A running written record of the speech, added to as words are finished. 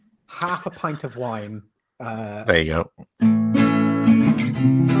half a pint of wine. There you go.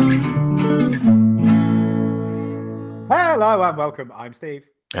 Hello and welcome. I'm Steve.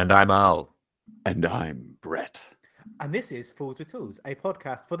 And I'm Al. And I'm Brett. And this is Fools with Tools, a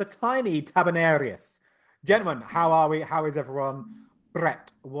podcast for the tiny Tabernarius. Gentlemen, how are we? How is everyone? Brett,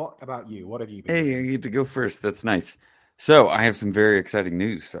 what about you? What have you been doing? Hey, I get to go first. That's nice. So I have some very exciting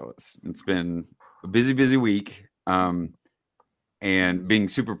news, fellas. It's been a busy week. And being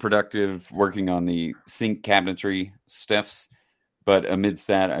super productive, working on the sink cabinetry stuffs. But amidst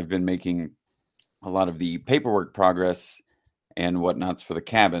that, I've been making a lot of the paperwork progress and whatnots for the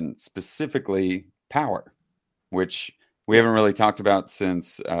cabin, specifically power, which we haven't really talked about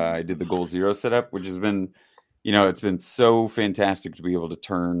since I did the Goal Zero setup, which has been, it's been so fantastic to be able to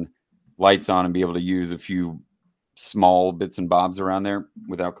turn lights on and be able to use a few small bits and bobs around there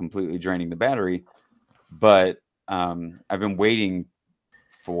without completely draining the battery. But I've been waiting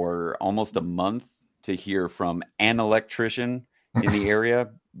for almost a month to hear from an electrician in the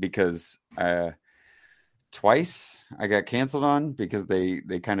area because twice I got canceled on because they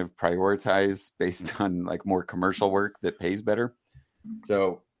kind of prioritize based on like more commercial work that pays better.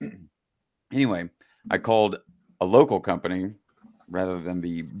 So anyway, I called a local company rather than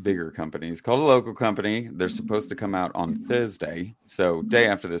the bigger companies. Called a local company. They're supposed to come out on Thursday, so day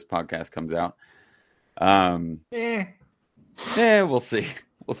after this podcast comes out. We'll see.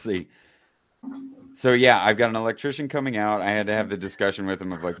 So yeah, I've got an electrician coming out. I had to have the discussion with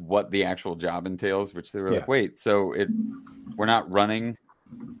them of like what the actual job entails, which they were like, wait, so we're not running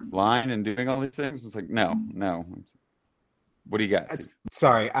line and doing all these things? I was like, no. What do you got?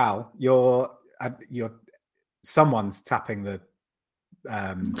 Sorry, Al, you're someone's tapping the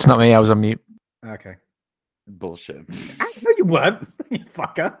It's not me, I was on mute. Okay. Bullshit. No, you weren't, you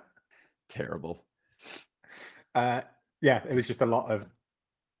fucker. Terrible. Yeah, it was just a lot of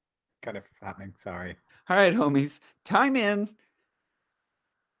kind of happening. Sorry. All right, homies, time in.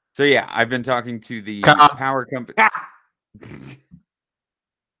 So yeah, I've been talking to the power company.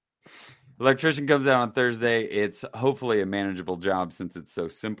 Electrician comes out on Thursday. It's hopefully a manageable job since it's so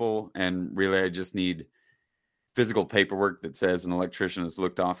simple. And really, I just need physical paperwork that says an electrician has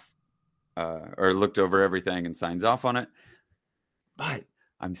looked over everything and signs off on it. But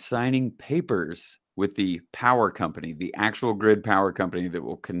I'm signing papers with the power company, the actual grid power company that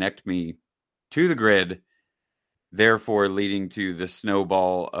will connect me to the grid, therefore leading to the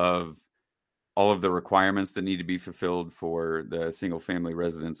snowball of all of the requirements that need to be fulfilled for the single family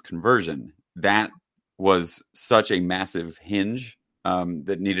residence conversion. That was such a massive hinge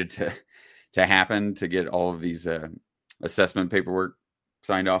that needed to happen to get all of these assessment paperwork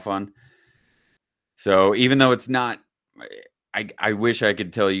signed off on. So even though it's not, I wish I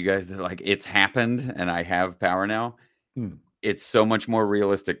could tell you guys that like it's happened and I have power now. It's so much more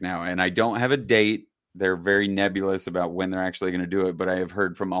realistic now. And I don't have a date. They're very nebulous about when they're actually going to do it. But I have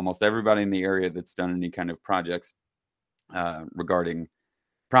heard from almost everybody in the area that's done any kind of projects regarding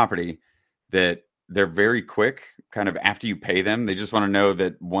property that they're very quick kind of after you pay them. They just want to know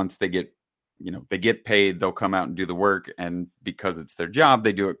that once they get paid, they'll come out and do the work. And because it's their job,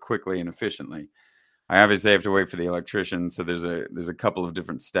 they do it quickly and efficiently. I obviously have to wait for the electrician. So there's a couple of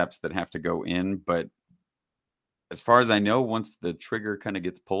different steps that have to go in. But as far as I know, once the trigger kind of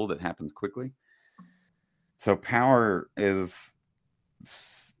gets pulled, it happens quickly. So power is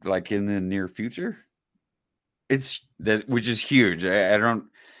like in the near future. Which is huge.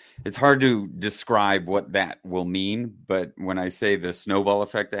 It's hard to describe what that will mean. But when I say the snowball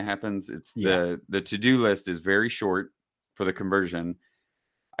effect that happens, it's the to-do list is very short for the conversion.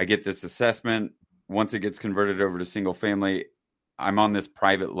 I get this assessment. Once it gets converted over to single family, I'm on this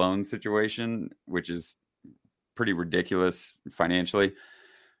private loan situation, which is pretty ridiculous financially,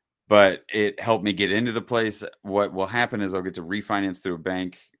 but it helped me get into the place. What will happen is I'll get to refinance through a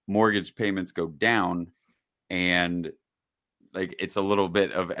bank. Mortgage payments go down, and like it's a little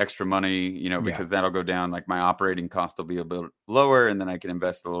bit of extra money, because that'll go down. Like my operating cost will be a bit lower, and then I can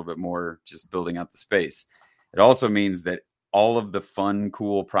invest a little bit more just building out the space. It also means that all of the fun,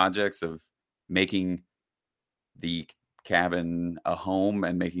 cool projects of making the cabin a home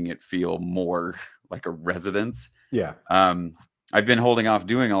and making it feel more like a residence. Yeah. I've been holding off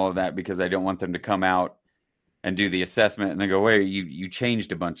doing all of that because I don't want them to come out and do the assessment and then go, wait, you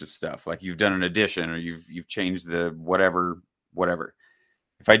changed a bunch of stuff. Like you've done an addition or you've changed the whatever.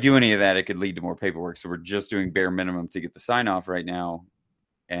 If I do any of that, it could lead to more paperwork. So we're just doing bare minimum to get the sign off right now.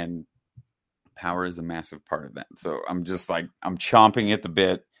 And power is a massive part of that. So I'm just like, I'm chomping at the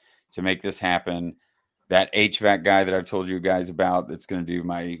bit to make this happen. that HVAC guy that I've told you guys about that's going to do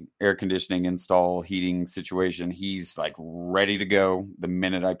my air conditioning install heating situation, he's like ready to go the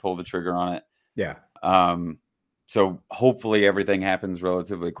minute I pull the trigger on it. Yeah. So hopefully everything happens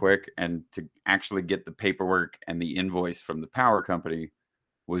relatively quick, and to actually get the paperwork and the invoice from the power company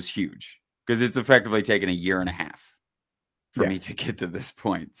was huge, because it's effectively taken a year and a half for me to get to this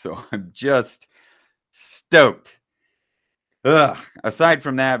point. So I'm just stoked. Aside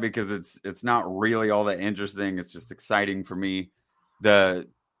from that, because it's not really all that interesting, it's just exciting for me. The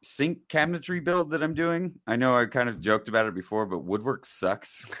sink cabinetry build that I'm doing, I know I kind of joked about it before, but woodwork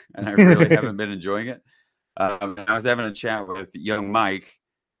sucks and I really haven't been enjoying it. I was having a chat with young Mike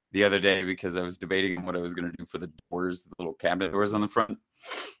the other day because I was debating what I was going to do for the doors, the little cabinet doors on the front.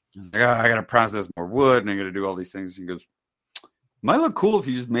 I was like, I got to process more wood and I got to do all these things. He goes, might look cool if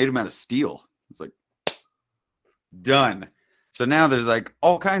you just made them out of steel. It's like, done. So now there's like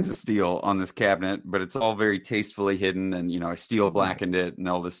all kinds of steel on this cabinet, but it's all very tastefully hidden. And, I steel blackened it and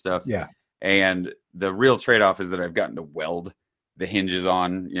all this stuff. Yeah. And the real trade-off is that I've gotten to weld the hinges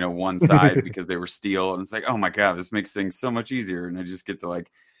on, one side because they were steel. And it's like, oh my God, this makes things so much easier. And I just get to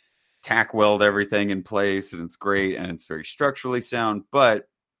like tack weld everything in place, and it's great. And it's very structurally sound, but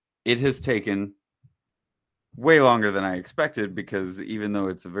it has taken way longer than I expected, because even though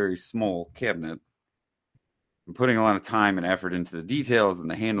it's a very small cabinet, I'm putting a lot of time and effort into the details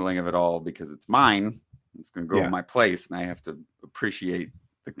and the handling of it all, because it's mine. It's going to go in my place, and I have to appreciate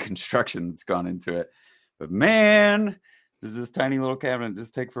the construction that's gone into it. But man, does this tiny little cabinet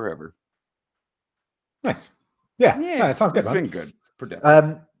just take forever? Nice. Yeah, it sounds good. It's been good.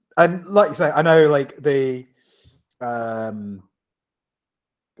 Productive. And like you say, I know like the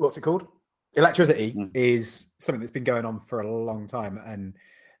what's it called? Electricity is something that's been going on for a long time, and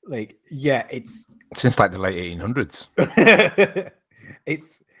like it's since like the late 1800s.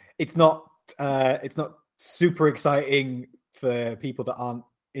 It's not super exciting for people that aren't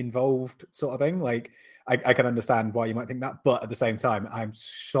involved, sort of thing. Like I can understand why you might think that, but at the same time, I'm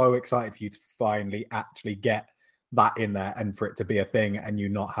so excited for you to finally actually get that in there, and for it to be a thing, and you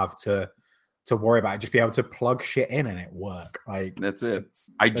not have to worry about it, just be able to plug shit in and it work. Like that's it.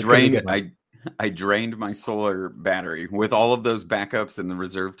 I drained my solar battery with all of those backups in the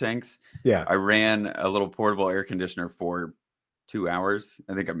reserve tanks. Yeah. I ran a little portable air conditioner for 2 hours.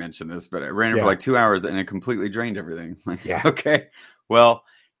 I think I mentioned this, but I ran it for like 2 hours and it completely drained everything. Like, okay, well,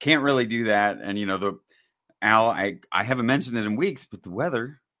 can't really do that. And I haven't mentioned it in weeks, but the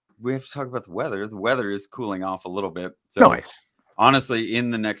weather, we have to talk about the weather. The weather is cooling off a little bit. So nice. Honestly, in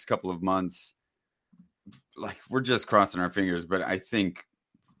the next couple of months, like we're just crossing our fingers, but I think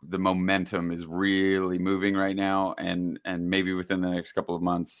the momentum is really moving right now, and maybe within the next couple of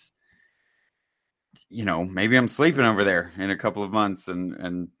months, maybe I'm sleeping over there in a couple of months,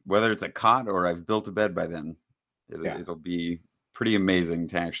 and whether it's a cot or I've built a bed by then, it'll be pretty amazing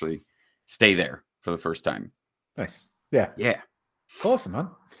to actually stay there for the first time. Nice. Yeah. Awesome, man.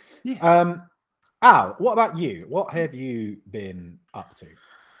 Yeah. Al, what about you? What have you been up to?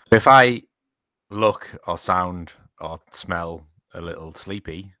 If I look or sound or smell a little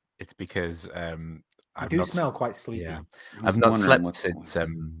sleepy, it's because I do smell quite sleepy. Yeah, I've not slept since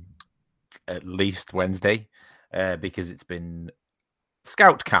at least Wednesday, because it's been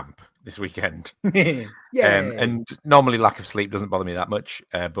scout camp this weekend. And normally lack of sleep doesn't bother me that much,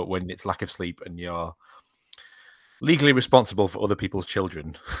 but when it's lack of sleep and you're legally responsible for other people's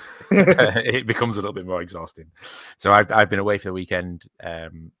children, it becomes a little bit more exhausting. So I've been away for the weekend. I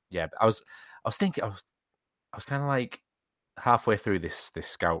was thinking, I was kind of like halfway through this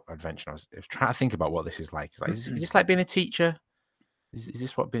scout adventure. I was trying to think about what this is like. It's like, is this like being a teacher? Is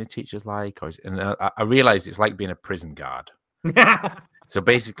this what being a teacher is like? And I realized it's like being a prison guard. So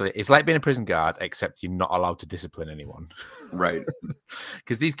basically, it's like being a prison guard, except you're not allowed to discipline anyone. Right.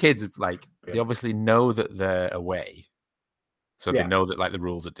 Because these kids, they obviously know that they're away. So they know that the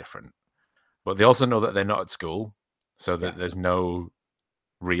rules are different. But they also know that they're not at school. So that there's no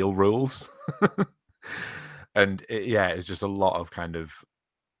real rules. And it's just a lot of kind of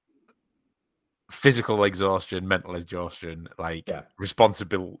physical exhaustion, mental exhaustion,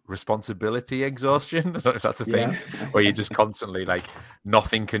 responsibility exhaustion. I don't know if that's a thing, where you're just constantly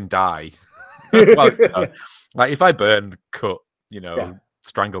nothing can die. If I burn, cut,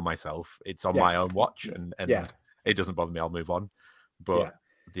 strangle myself, it's on my own watch, and it doesn't bother me. I'll move on. But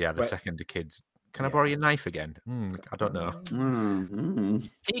the second the kids, can I borrow your knife again? I don't know. Mm-hmm.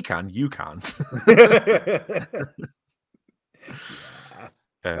 He can, you can't.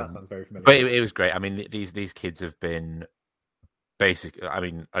 That sounds very familiar. But it was great. I mean, these kids have been I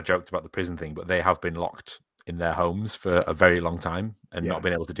joked about the prison thing, but they have been locked in their homes for a very long time and Yeah. not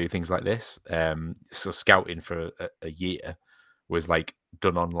been able to do things like this. So scouting for a year was like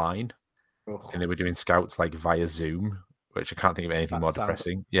done online, and they were doing scouts like via Zoom, which I can't think of anything more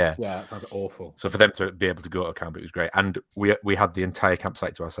depressing. Yeah, that sounds awful. So for them to be able to go to camp, it was great, and we had the entire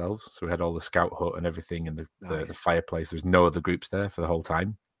campsite to ourselves. So we had all the scout hut and everything, and the fireplace. There was no other groups there for the whole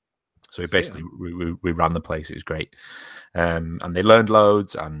time. So we ran the place. It was great, and they learned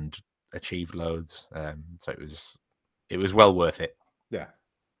loads and achieved loads. So it was well worth it. Yeah,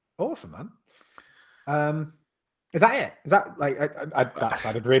 awesome, man. Is that it? Is that like that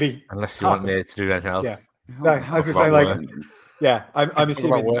sounded really? Unless you want me to do anything else. Yeah. No, I was gonna say like, yeah, I'm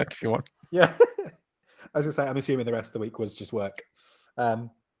assuming work if you want. Yeah, I was gonna say I'm assuming the rest of the week was just work. But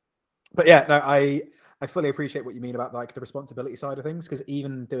yeah, no, I fully appreciate what you mean about like the responsibility side of things, because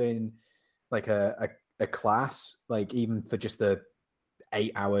even doing like a class, like even for just the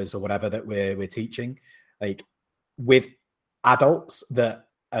 8 hours or whatever that we're teaching, like with adults that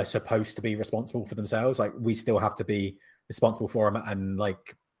are supposed to be responsible for themselves, like we still have to be responsible for them and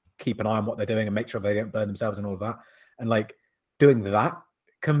like keep an eye on what they're doing and make sure they don't burn themselves and all of that. And like doing that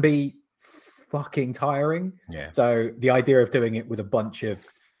can be fucking tiring. Yeah. So the idea of doing it with a bunch of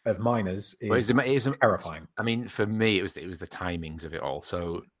minors is terrifying. I mean, for me, it was the timings of it all.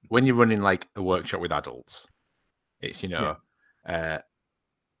 So when you're running like a workshop with adults, it's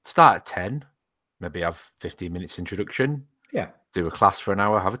start at 10, maybe have 15 minutes introduction. Yeah. Do a class for an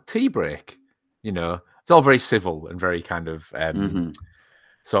hour, have a tea break. It's all very civil and very kind of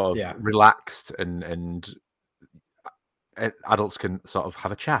sort of relaxed, and adults can sort of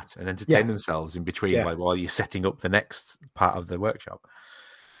have a chat and entertain themselves in between while you're setting up the next part of the workshop.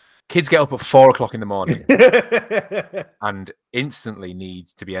 Kids get up at 4:00 in the morning and instantly need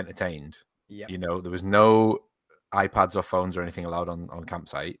to be entertained. Yep. There was no iPads or phones or anything allowed on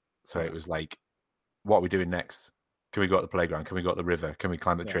campsite. So it was like, what are we doing next? Can we go to the playground? Can we go to the river? Can we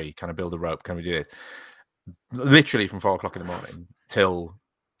climb the tree? Can I build a rope? Can we do this? Literally from 4:00 in the morning till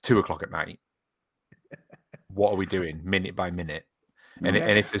 2:00 at night. What are we doing minute by minute? And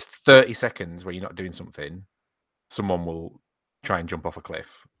if there's 30 seconds where you're not doing something, someone will try and jump off a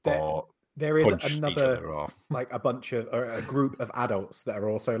cliff or there is punch another each other off. Like a bunch of or a group of adults that are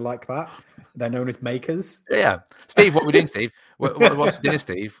also like that. They're known as makers. Yeah. Steve, what are we doing, Steve? What's for dinner,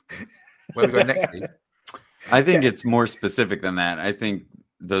 Steve? Where are we going next, Steve? I think it's more specific than that. I think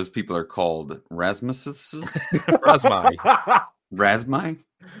those people are called Rasmuses. Rasmi.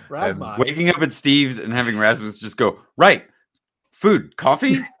 Waking up at Steve's and having Rasmus just go, right, food,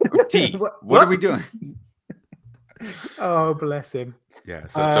 coffee, or tea. What are we doing? Oh, bless him. Yeah.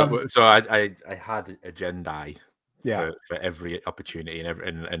 So I had agendai for every opportunity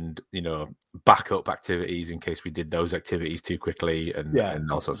and backup activities in case we did those activities too quickly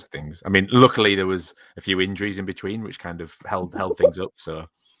and all sorts of things. I mean, luckily there was a few injuries in between which kind of held things up. So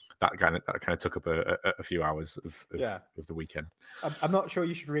that kind of took up a few hours of the weekend. I'm not sure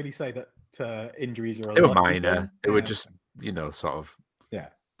you should really say that injuries are. They were minor. They were just sort of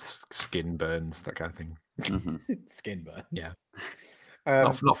skin burns, that kind of thing. Mm-hmm. Skin burns. Yeah.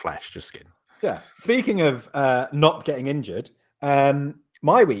 Not flesh, just skin. Yeah. Speaking of not getting injured,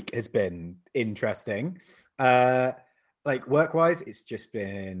 my week has been interesting. Like work-wise, it's just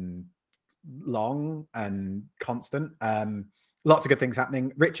been long and constant. Lots of good things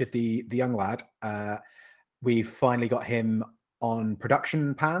happening. Richard, the young lad, we've finally got him on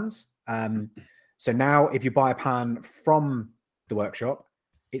production pans. So now if you buy a pan from the workshop,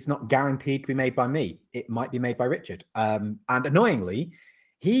 it's not guaranteed to be made by me. It might be made by Richard. And annoyingly,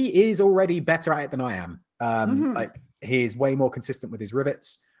 he is already better at it than I am. Like he's way more consistent with his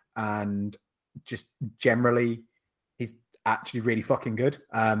rivets, and just generally, he's actually really fucking good.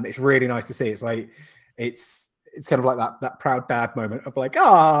 It's really nice to see. It's like it's kind of like that proud dad moment of like,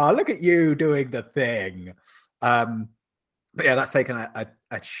 look at you doing the thing. But yeah, that's taken a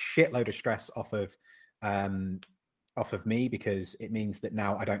shitload of stress off of me, because it means that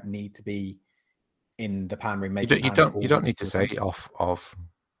now I don't need to be in the pan room making. You don't need to say off of.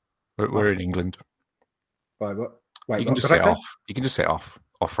 We're in England. Wait, you can just say off. You can just say off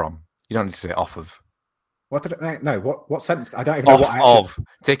from. You don't need to say off of. What did I know? What sentence? I don't even know what of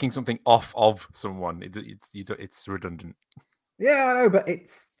taking something off of someone. It's redundant. Yeah, I know, but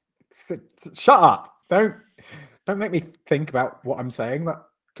it's shut up. Don't make me think about what I'm saying. That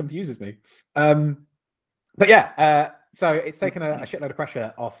confuses me. But yeah, so it's taken a shitload of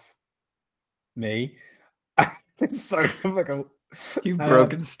pressure off me. It's so difficult. You've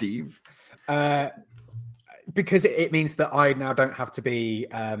broken Steve. Because it means that I now don't have to be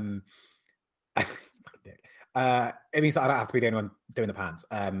it means that I don't have to be the only one doing the pans.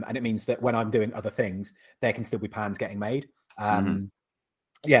 And it means that when I'm doing other things, there can still be pans getting made.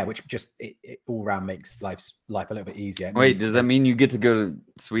 Yeah, which just it all around makes life a little bit easier. Wait, does that mean you get to go to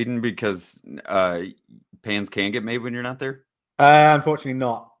Sweden because pans can get made when you're not there? Unfortunately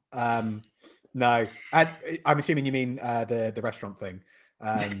not. No, I'm assuming you mean the restaurant thing.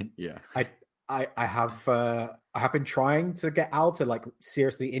 Yeah, I have been trying to get Al to like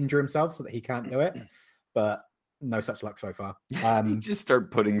seriously injure himself so that he can't do it, but no such luck so far. Just start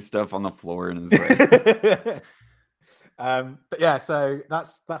putting stuff on the floor in his way. But yeah, so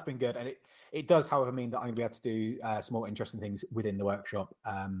that's been good, and it does, however, mean that I'm gonna be able to do some more interesting things within the workshop.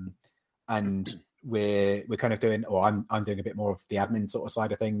 And we're kind of doing, or I'm doing a bit more of the admin sort of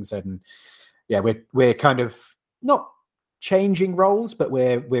side of things, and yeah, we're kind of not changing roles, but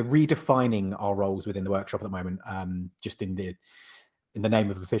we're redefining our roles within the workshop at the moment, just in the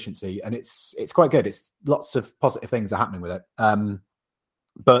name of efficiency, and it's quite good. It's lots of positive things are happening with it.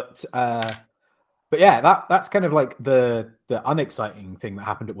 But yeah, that's kind of like the unexciting thing that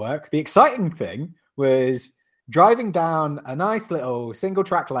happened at work. The exciting thing was driving down a nice little single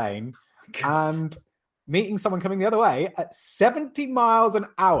track lane and meeting someone coming the other way at 70 miles an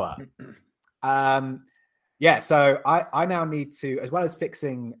hour. Yeah, so I now need to, as well as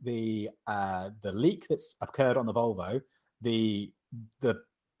fixing the leak that's occurred on the Volvo, the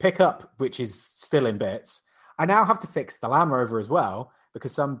pickup, which is still in bits, I now have to fix the Land Rover as well,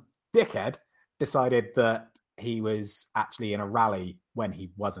 because some dickhead decided that he was actually in a rally when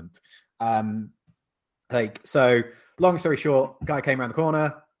he wasn't. So long story short, guy came around the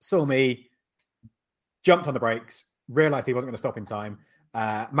corner, saw me, jumped on the brakes, realized he wasn't going to stop in time,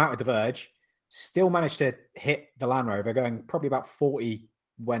 mounted the Verge, still managed to hit the Land Rover, going probably about 40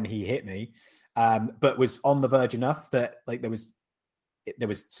 when he hit me, but was on the verge enough that like there was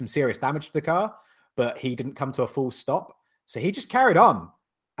some serious damage to the car, but he didn't come to a full stop. So he just carried on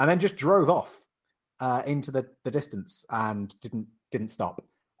and then just drove off into the distance and didn't stop,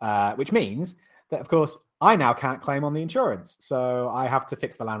 which means that, of course, I now can't claim on the insurance. So I have to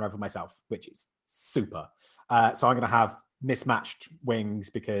fix the Land Rover myself, which is super. So I'm going to have mismatched wings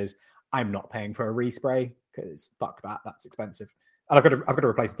because I'm not paying for a respray, because fuck that, that's expensive. And I've got to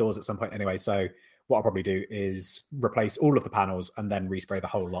replace the doors at some point anyway. So what I'll probably do is replace all of the panels and then respray the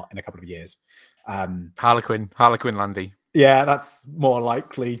whole lot in a couple of years. Harlequin Landy. Yeah, that's more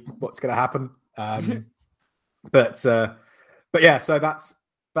likely what's going to happen. But yeah, so that's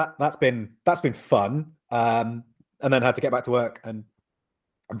been fun. And then had to get back to work and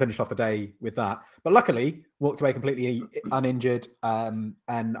finish off the day with that. But luckily, walked away completely uninjured. And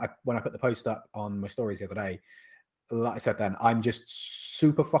when I put the post up on my stories the other day, like I said then, I'm just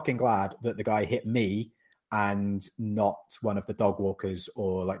super fucking glad that the guy hit me and not one of the dog walkers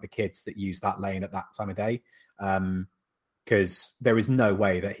or like the kids that use that lane at that time of day. Because there is no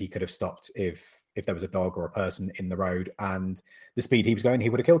way that he could have stopped if there was a dog or a person in the road, and the speed he was going, he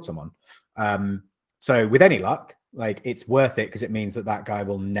would have killed someone. So with any luck, like, it's worth it because it means that guy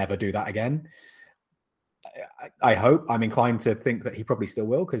will never do that again. I hope. I'm inclined to think that he probably still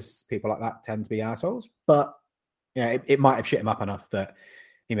will, because people like that tend to be assholes. But yeah, it might have shit him up enough that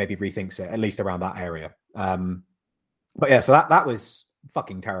he maybe rethinks it, at least around that area. But yeah, so that was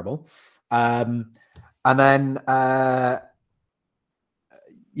fucking terrible. And then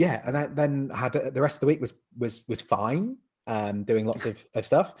yeah, and then had the rest of the week was fine. Doing lots of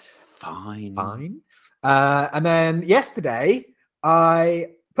stuff. It's fine. And then yesterday I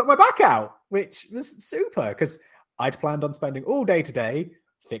put my back out, which was super, because I'd planned on spending all day today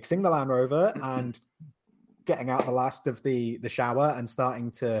fixing the Land Rover and getting out the last of the shower and starting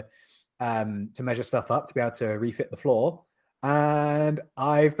to measure stuff up to be able to refit the floor. And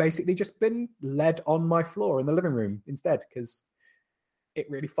I've basically just been led on my floor in the living room instead, because it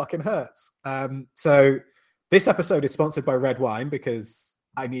really fucking hurts. So this episode is sponsored by red wine because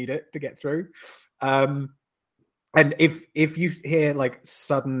I need it to get through. And if you hear like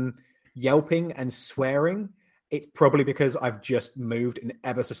sudden yelping and swearing, it's probably because I've just moved in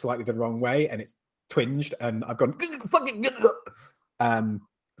ever so slightly the wrong way and it's twinged and I've gone fucking. So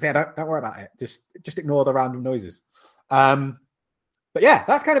yeah, don't worry about it. Just ignore the random noises. But yeah,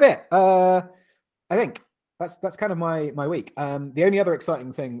 that's kind of it. I think that's kind of my week. The only other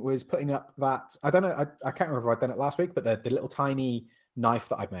exciting thing was putting up that, I don't know, I can't remember if I'd done it last week, but the little tiny knife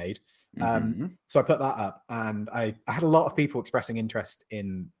that I've made. So I put that up, and I had a lot of people expressing interest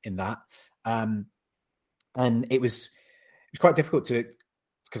in that. And it was quite difficult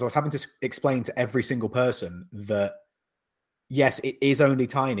because I was having to explain to every single person that yes, it is only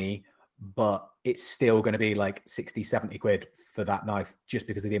tiny, but it's still going to be like 60, 70 quid for that knife just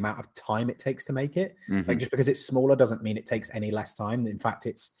because of the amount of time it takes to make it. Like just because it's smaller doesn't mean it takes any less time. In fact,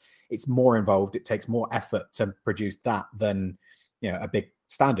 it's more involved. It takes more effort to produce that than, you know, a big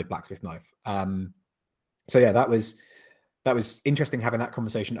standard blacksmith knife. So yeah, that was interesting having that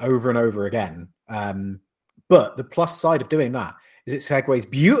conversation over and over again. But the plus side of doing that is it segues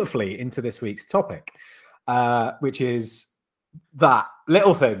beautifully into this week's topic, which is that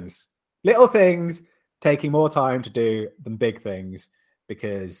little things taking more time to do than big things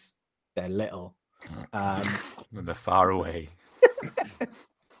because they're little. And they're far away.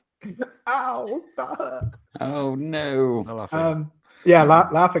 Ow, that hurt. Oh no.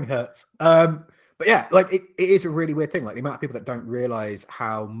 Laughing hurts. But yeah, like it is a really weird thing. Like the amount of people that don't realize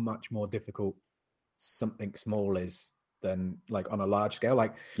how much more difficult something small is than like on a large scale.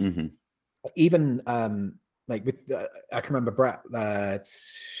 Like even like with I can remember Brett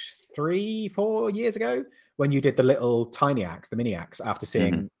 3-4 years ago when you did the little tiny axe, the mini axe, after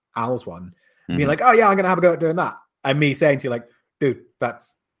seeing Al's one, and being like, oh yeah, I'm gonna have a go at doing that, and me saying to you like, dude,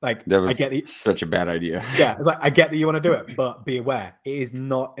 that's like, that was I get such a bad idea. Yeah, it's like, I get that you want to do it, but be aware it is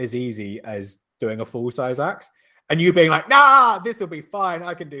not as easy as doing a full size axe. And you being like, nah, this will be fine,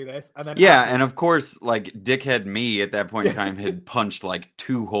 I can do this. And then and of course, like dickhead me at that point in time had punched like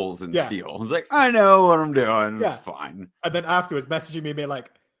 2 holes in steel. I was like, I know what I'm doing. Yeah. Fine. And then afterwards messaging me being like,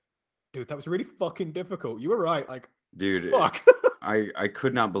 dude, that was really fucking difficult. You were right. Like, dude, fuck. I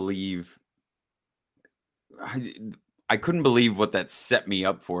could not believe I couldn't believe what that set me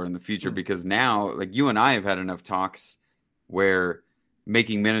up for in the future, because now, like, you and I have had enough talks where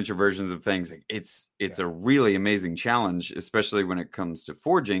making miniature versions of things, like, it's a really amazing challenge, especially when it comes to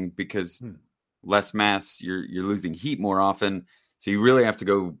forging, because less mass, you're losing heat more often, so you really have to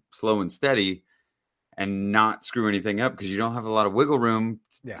go slow and steady and not screw anything up, because you don't have a lot of wiggle room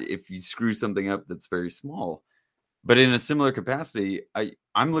if you screw something up that's very small. But in a similar capacity,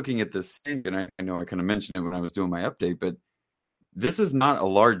 I'm looking at this sink, and I know I kind of mentioned it when I was doing my update, but this is not a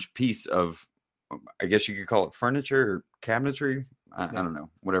large piece of, I guess you could call it furniture or cabinetry. I don't know,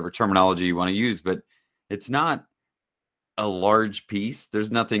 whatever terminology you want to use, but it's not a large piece.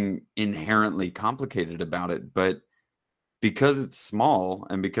 There's nothing inherently complicated about it, but because it's small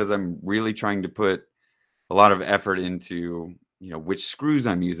and because I'm really trying to put a lot of effort into, you know, which screws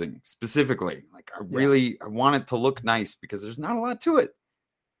I'm using specifically. Like I want it to look nice because there's not a lot to it.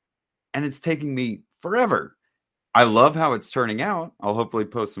 And it's taking me forever. I love how it's turning out. I'll hopefully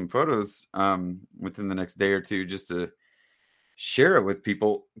post some photos within the next day or two just to share it with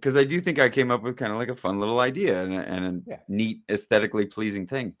people, because I do think I came up with kind of like a fun little idea and a neat, aesthetically pleasing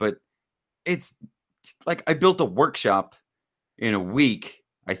thing. But it's like I built a workshop in a week,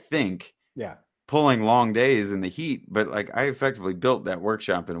 I think. Yeah. Pulling long days in the heat, but like I effectively built that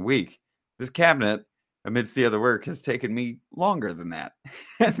workshop in a week. This cabinet, amidst the other work, has taken me longer than that.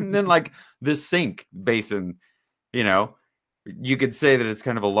 And then like this sink basin, you know, you could say that it's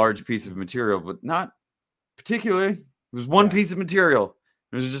kind of a large piece of material, but not particularly. It was one piece of material.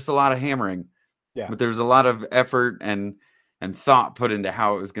 There was just a lot of hammering. Yeah. But there was a lot of effort and thought put into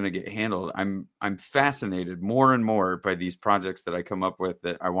how it was going to get handled. I'm fascinated more and more by these projects that I come up with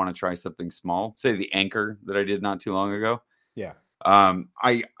that I want to try something small. Say the anchor that I did not too long ago. Yeah.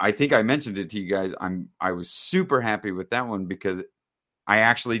 I think I mentioned it to you guys. I was super happy with that one because I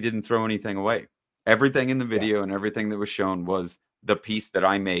actually didn't throw anything away. Everything in the video and everything that was shown was the piece that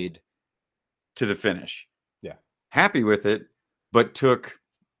I made to the finish. Yeah. Happy with it, but took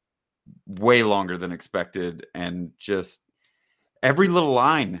way longer than expected, and just every little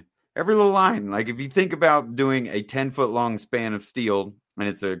line, like if you think about doing a 10-foot long span of steel and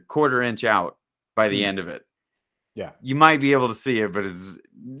it's a 1/4 inch out by the end of it. Yeah. You might be able to see it, but it's,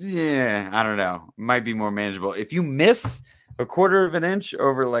 I don't know. It might be more manageable. If you miss a 1/4 inch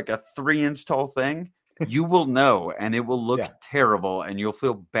over like a 3-inch tall thing, you will know, and it will look terrible, and you'll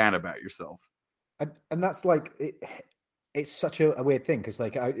feel bad about yourself. And that's like it's such a weird thing, because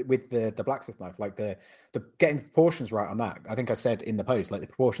like with the blacksmith knife, like the getting the proportions right on that, I think I said in the post, like the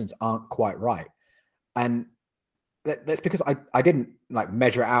proportions aren't quite right, and that's because I didn't like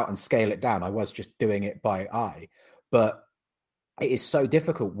measure it out and scale it down. I was just doing it by eye, but it is so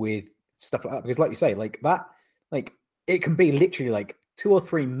difficult with stuff like that, because like you say, like that, like it can be literally like 2 or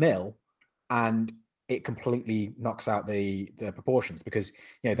 3 mil, and it completely knocks out the proportions, because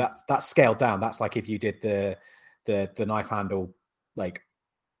you know that's scaled down. That's like if you did the knife handle like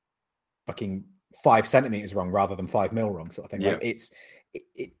fucking 5 centimeters wrong rather than 5 mil wrong, sort of thing. Yeah. Like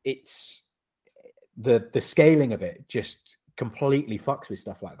it's the scaling of it just completely fucks with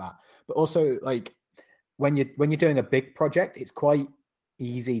stuff like that. But also like when you're doing a big project, it's quite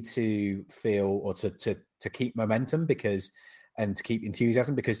easy to feel or to keep momentum and to keep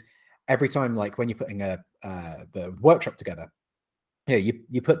enthusiasm, because every time, like when you're putting the workshop together,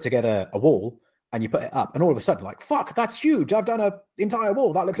 you put together a wall and you put it up, and all of a sudden, like, fuck, that's huge! I've done an entire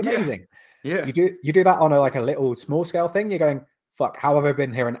wall. That looks amazing. Yeah. You do that on a little small scale thing. You're going, fuck, how have I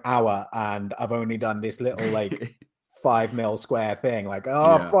been here an hour and I've only done this little like 5 mil square thing? Like,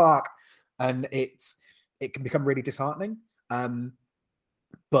 fuck, and it can become really disheartening.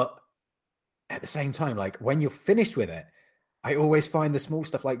 But at the same time, like when you're finished with it, I always find the small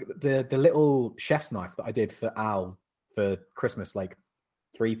stuff, like the little chef's knife that I did for Al for Christmas, like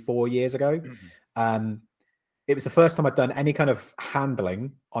 3-4 years ago. It was the first time I'd done any kind of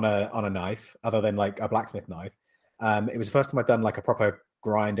handling on a knife other than like a blacksmith knife. It was the first time I'd done like a proper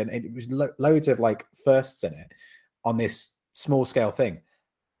grind, and it was loads of like firsts in it on this small scale thing.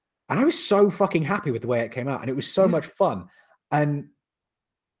 And I was so fucking happy with the way it came out, and it was so much fun. And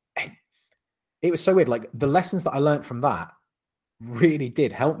it was so weird. Like the lessons that I learned from that really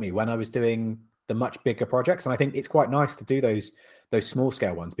did help me when I was doing the much bigger projects. And I think it's quite nice to do those small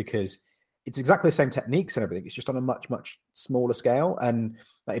scale ones, because it's exactly the same techniques and everything. It's just on a much, much smaller scale. And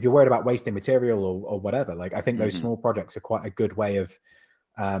like, if you're worried about wasting material or whatever, like I think those small projects are quite a good way of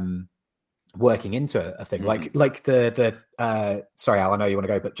working into a thing. Like the sorry, Al, I know you want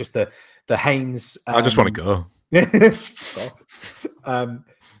to go, but just the Haynes. I just want to go.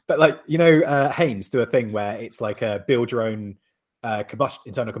 But like, you know, Haynes do a thing where it's like a build your own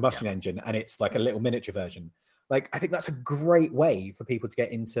internal combustion engine, and it's like a little miniature version. Like, I think that's a great way for people to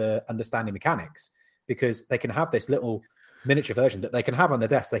get into understanding mechanics, because they can have this little miniature version that they can have on their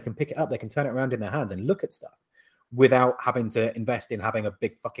desk. They can pick it up, they can turn it around in their hands and look at stuff without having to invest in having a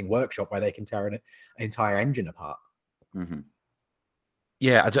big fucking workshop where they can tear an entire engine apart.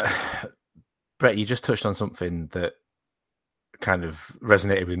 Yeah, Brett, you just touched on something that kind of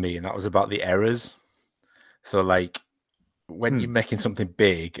resonated with me, and that was about the errors. So like when you're making something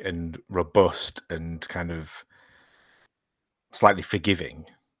big and robust and kind of slightly forgiving,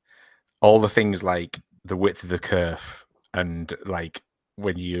 all the things like the width of the kerf, and like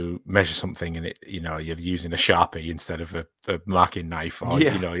when you measure something and it, you know, you're using a Sharpie instead of a marking knife, or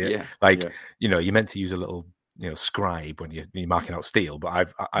you know, you know, you're meant to use a little, you know, scribe when you're marking out steel, but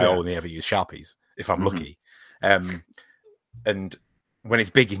I only ever use Sharpies if I'm lucky. And when it's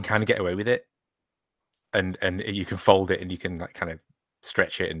big, you can kind of get away with it, and you can fold it and you can like kind of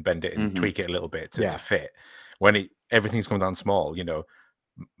stretch it and bend it and tweak it a little bit to fit. When everything's come down small, you know,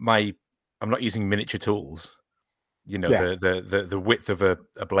 I'm not using miniature tools. You know, the width of a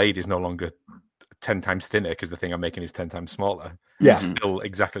blade is no longer 10 times thinner because the thing I'm making is 10 times smaller. It's still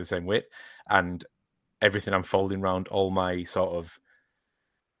exactly the same width, and everything I'm folding around, all my sort of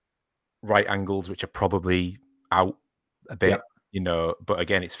right angles, which are probably out a bit, you know, but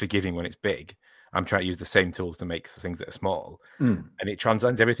again, it's forgiving when it's big. I'm trying to use the same tools to make things that are small, and it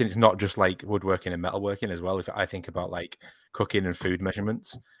transcends everything. It's not just like woodworking and metalworking as well. If I think about like cooking and food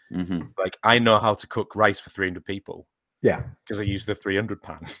measurements, like I know how to cook rice for 300 people. Yeah, because I use the 300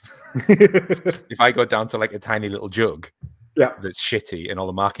 pan. If I go down to like a tiny little jug, that's shitty and all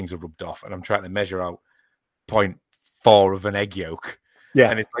the markings are rubbed off, and I'm trying to measure out 0.4 of an egg yolk,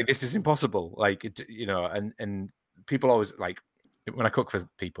 and it's like, this is impossible. Like, you know, and people always like, when I cook for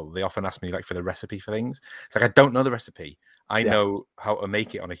people, they often ask me like for the recipe for things. It's like, I don't know the recipe. I know how to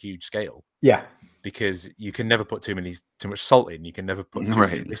make it on a huge scale. Yeah, because you can never put too much salt in. You can never put too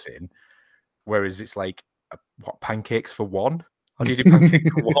much of this in. Whereas it's like, what, pancakes for one? How do you do pancakes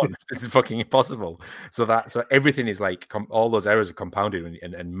for one? This is fucking impossible. So everything is like, all those errors are compounded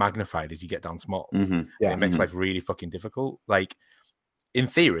and magnified as you get down small. It makes life really fucking difficult. Like, in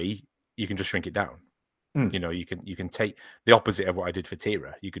theory, you can just shrink it down. You know, you can take the opposite of what I did for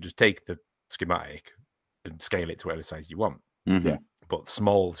Tira. You could just take the schematic and scale it to whatever size you want. But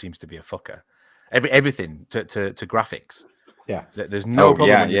small seems to be a fucker. Everything to graphics. There's no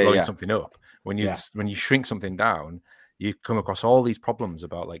problem when you're blowing something up. When you shrink something down, you come across all these problems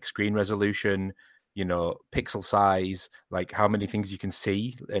about like screen resolution, you know, pixel size, like how many things you can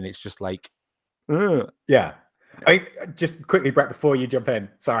see, and it's just like, I just quickly, Brett, before you jump in,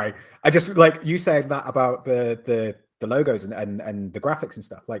 sorry, I just like you saying that about the logos and the graphics and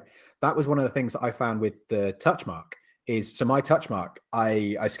stuff. Like, that was one of the things that I found with the touch mark. So my touch mark,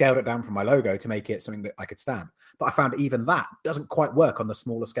 I scaled it down from my logo to make it something that I could stamp, but I found even that doesn't quite work on the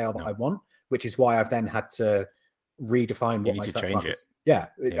smaller scale that I want, which is why I've then had to redefine what my touch mark is.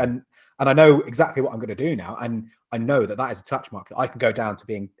 And I know exactly what I'm going to do now, and I know that is a touch mark that I can go down to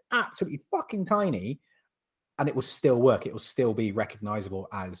being absolutely fucking tiny, and it will still work. It will still be recognizable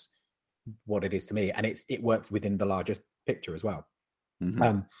as what it is to me, and it works within the larger picture as well.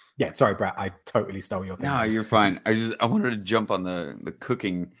 Yeah, sorry, Brett, I totally stole your thing. No, you're fine. I wanted to jump on the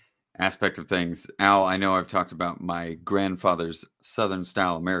cooking aspect of things. Al, I know I've talked about my grandfather's Southern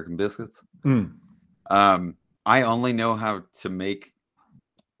style American biscuits. I only know how to make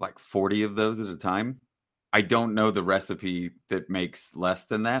like 40 of those at a time. I don't know the recipe that makes less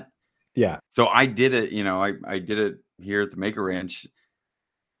than that. Yeah. So I did it, I did it here at the Maker Ranch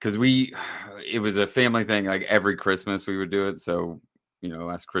because it was a family thing. Like every Christmas we would do it. So,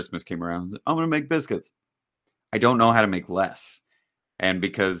 last Christmas came around, I'm going to make biscuits. I don't know how to make less. And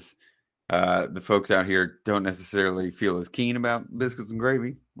because the folks out here don't necessarily feel as keen about biscuits and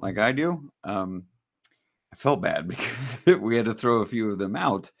gravy like I do, I felt bad because we had to throw a few of them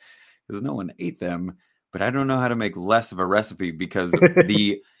out because no one ate them. But I don't know how to make less of a recipe because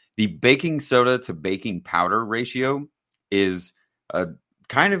the baking soda to baking powder ratio is a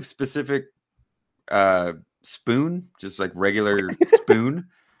kind of specific spoon, just like regular spoon.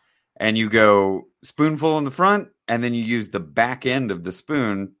 And you go spoonful in the front, and then you use the back end of the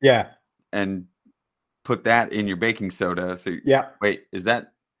spoon. Yeah. And put that in your baking soda. So yeah. Wait, is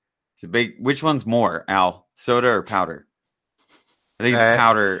that which one's more, Al? Soda or powder? I think it's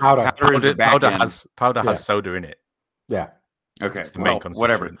powder. Powder is the back end. Powder has soda in it. Yeah. Okay. Well,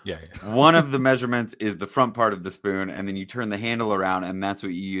 whatever. Yeah. One of the measurements is the front part of the spoon, and then you turn the handle around, and that's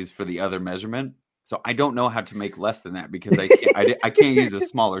what you use for the other measurement. So I don't know how to make less than that because I can't use a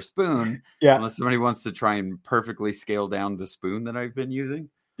smaller spoon unless somebody wants to try and perfectly scale down the spoon that I've been using.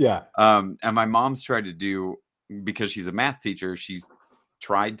 Yeah. And my mom's tried to do, because she's a math teacher, she's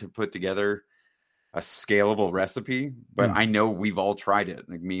tried to put together a scalable recipe, but I know we've all tried it,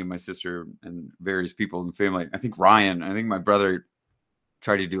 like me and my sister and various people in the family. I think my brother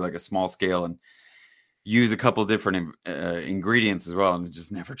tried to do like a small scale and use a couple different ingredients as well, and it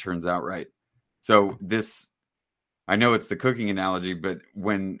just never turns out right. So I know it's the cooking analogy, but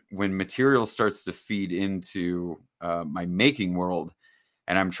when material starts to feed into my making world,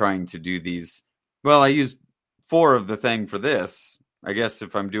 and I'm trying to do these, I use 4 of the thing for this. I guess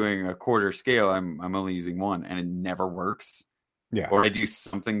if I'm doing a quarter scale, I'm only using 1, and it never works. Yeah. Or I do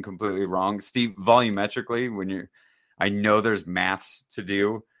something completely wrong. Steve, volumetrically, I know there's maths to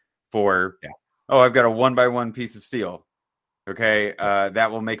do for, I've got a 1x1 piece of steel. Okay.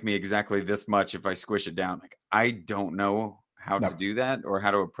 That will make me exactly this much if I squish it down. Like, I don't know how to do that or how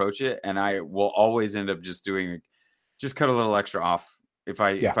to approach it. And I will always end up just cut a little extra off. If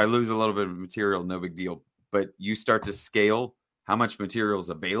I lose a little bit of material, no big deal. But you start to scale how much material is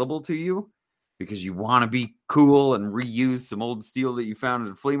available to you because you want to be cool and reuse some old steel that you found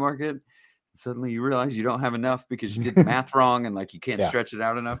at a flea market. And suddenly you realize you don't have enough because you did the math wrong and like you can't stretch it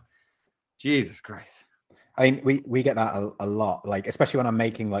out enough. Jesus Christ. I mean, we get that a lot, like especially when I'm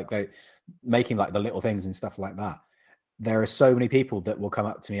making like the little things and stuff like that. There are so many people that will come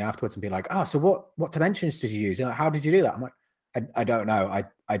up to me afterwards and be like, "Oh, so what dimensions did you use? How did you do that?" I'm like, I don't know.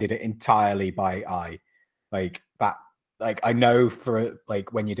 I did it entirely by eye, like that. Like I know for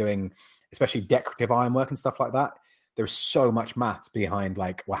like when you're doing, especially decorative ironwork and stuff like that, there's so much maths behind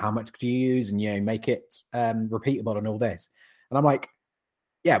like, well, how much do you use, and make it repeatable and all this. And I'm like,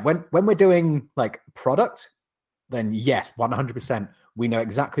 yeah, when we're doing like product, then yes, 100%. We know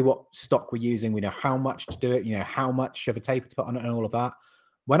exactly what stock we're using. We know how much to do it. How much of a taper to put on it and all of that.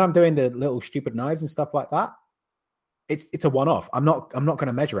 When I'm doing the little stupid knives and stuff like that, it's a one-off. I'm not going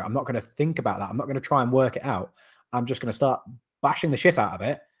to measure it. I'm not going to think about that. I'm not going to try and work it out. I'm just going to start bashing the shit out of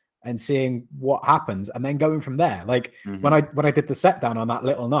it and seeing what happens, and then going from there. Like when I did the set down on that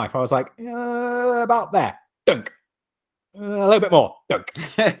little knife, I was like, about there, dunk. A little bit more, dunk.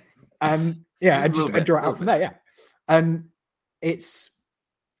 And and draw it out from there. Yeah. And it's,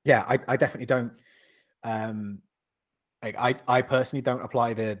 I definitely don't, I personally don't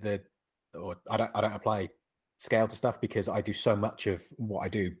apply I don't apply scale to stuff because I do so much of what I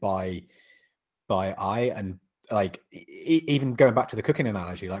do by eye. And like, even going back to the cooking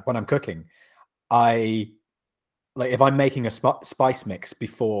analogy, like when I'm cooking, if I'm making a spice mix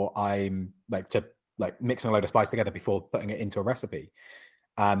before I'm mixing a load of spice together before putting it into a recipe,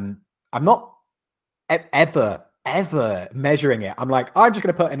 I'm not ever measuring it. I'm like, I'm just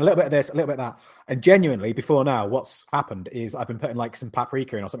going to put in a little bit of this, a little bit of that. And genuinely, before now, what's happened is I've been putting like some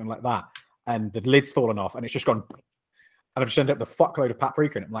paprika in or something like that, and the lid's fallen off, and it's just gone, and I've just ended up the fuckload of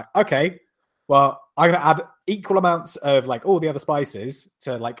paprika in it. I'm like, okay, well, I'm going to add equal amounts of like all the other spices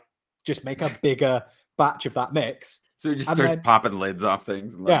to like just make a bigger batch of that mix. So it just starts popping lids off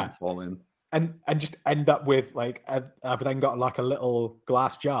things and letting them fall in. And just end up with like, I've then got like a little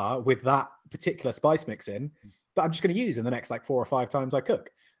glass jar with that particular spice mix in that I'm just going to use in the next like 4 or 5 times I cook.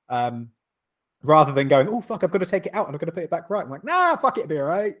 rather than going, oh fuck, I've got to take it out and I've got to put it back right. I'm like, nah, fuck it, it'll be all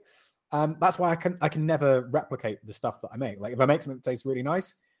right. That's why I can never replicate the stuff that I make. Like if I make something that tastes really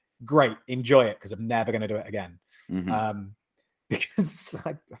nice, great, enjoy it, because I'm never going to do it again. Because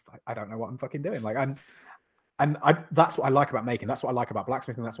I don't know what I'm fucking doing. Like that's what I like about making. That's what I like about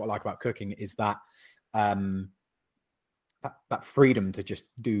blacksmithing. That's what I like about cooking, is that that freedom to just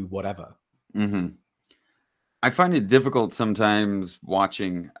do whatever. I find it difficult sometimes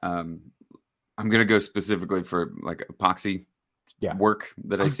watching. I'm going to go specifically for like epoxy work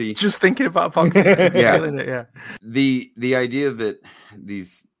that I see. Just thinking about epoxy. Yeah. The idea that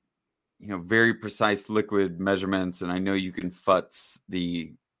these, very precise liquid measurements, and I know you can futz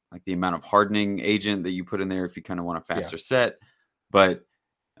the amount of hardening agent that you put in there if you kind of want a faster set. But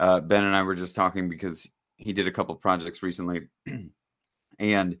Ben and I were just talking because he did a couple of projects recently,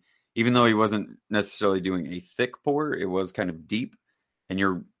 and even though he wasn't necessarily doing a thick pour, it was kind of deep, and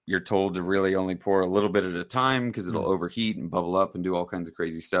you're told to really only pour a little bit at a time because it'll overheat and bubble up and do all kinds of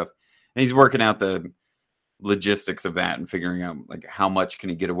crazy stuff. And he's working out the logistics of that and figuring out like how much can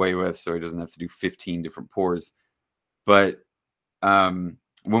he get away with so he doesn't have to do 15 different pours. But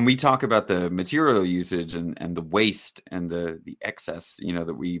when we talk about the material usage and the waste and the excess,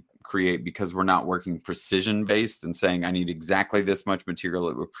 that we create because we're not working precision based and saying I need exactly this much material,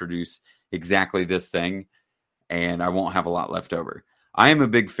 it will produce exactly this thing, and I won't have a lot left over. I am a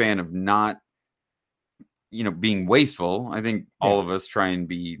big fan of not, being wasteful. I think all of us try and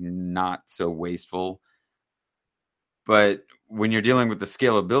be not so wasteful. But when you're dealing with the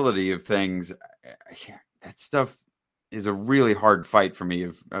scalability of things, that stuff is a really hard fight for me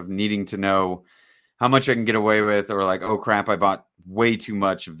of needing to know how much I can get away with, or like, oh crap, I bought way too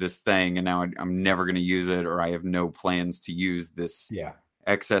much of this thing and now I'm never going to use it, or I have no plans to use this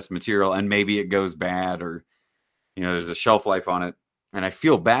excess material and maybe it goes bad, or, there's a shelf life on it. And I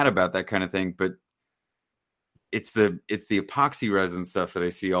feel bad about that kind of thing, but it's the epoxy resin stuff that I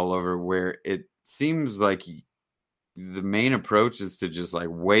see all over, where it seems like the main approach is to just like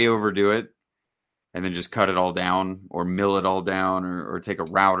way overdo it and then just cut it all down or mill it all down, or take a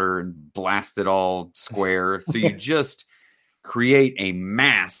router and blast it all square. So you just create a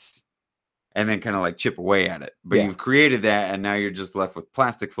mass and then kind of like chip away at it. But you've created that, and now you're just left with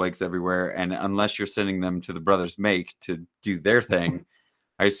plastic flakes everywhere. And unless you're sending them to the Brothers Make to do their thing,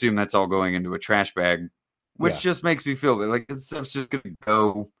 I assume that's all going into a trash bag, which just makes me feel like this stuff's just going to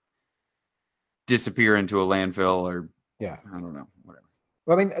go disappear into a landfill, or I don't know, whatever.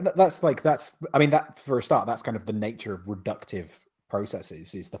 Well, I mean, that for a start, that's kind of the nature of reductive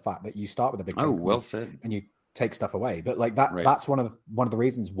processes, is the fact that you start with a big chunk well said, and you take stuff away. But like that, that's one of the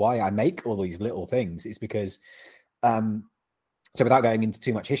reasons why I make all these little things, is because, so without going into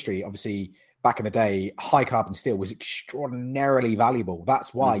too much history, obviously back in the day, high carbon steel was extraordinarily valuable.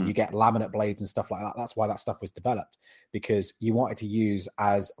 That's why you get laminate blades and stuff like that. That's why that stuff was developed, because you wanted to use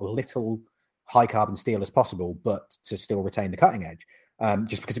as little high carbon steel as possible, but to still retain the cutting edge.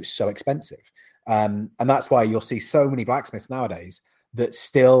 Just because it was so expensive. And that's why you'll see so many blacksmiths nowadays that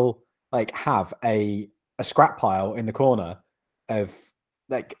still like have a scrap pile in the corner of,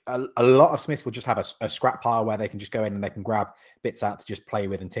 like, a lot of smiths will just have a scrap pile where they can just go in and they can grab bits out to just play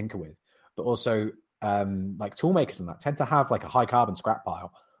with and tinker with. But also like tool makers and that tend to have like a high carbon scrap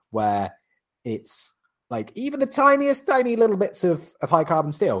pile where it's like even the tiny little bits of high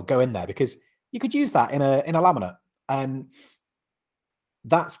carbon steel go in there, because you could use that in a laminate. And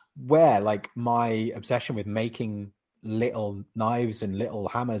that's where like my obsession with making little knives and little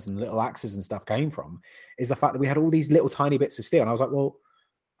hammers and little axes and stuff came from, is the fact that we had all these little tiny bits of steel. And I was like, well,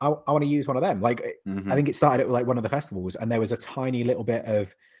 I want to use one of them. Like, I think it started at like one of the festivals, and there was a tiny little bit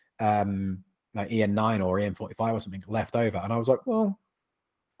of like EN9 or EN45 or something left over. And I was like, well,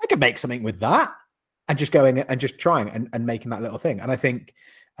 I could make something with that, and just going and just trying and making that little thing. And I think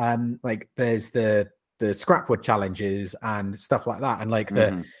like there's the scrapwood challenges and stuff like that, and like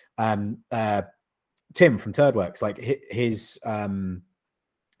the Tim from Turdworks, like his scrapwood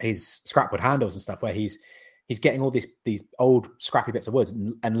handles and stuff, where he's getting all these old scrappy bits of wood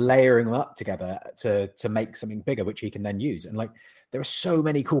and layering them up together to make something bigger, which he can then use. And like there are so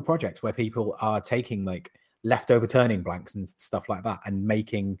many cool projects where people are taking like leftover turning blanks and stuff like that and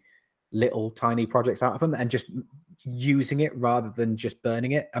making little tiny projects out of them and just using it rather than just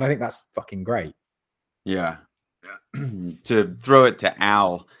burning it. And I think that's fucking great. Yeah. To throw it to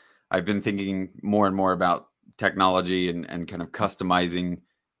Al, I've been thinking more and more about technology and kind of customizing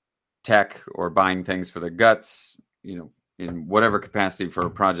tech or buying things for their guts, in whatever capacity for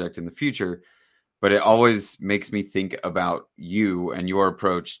a project in the future. But it always makes me think about you and your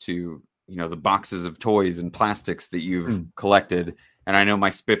approach to, the boxes of toys and plastics that you've collected. And I know my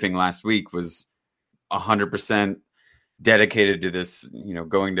spiffing last week was 100% dedicated to this,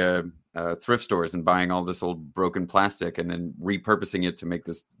 going to thrift stores and buying all this old broken plastic and then repurposing it to make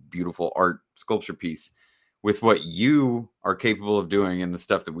this beautiful art sculpture piece. With what you are capable of doing and the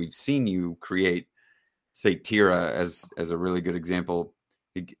stuff that we've seen you create, say Tira as a really good example,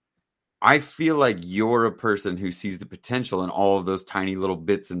 I feel like you're a person who sees the potential in all of those tiny little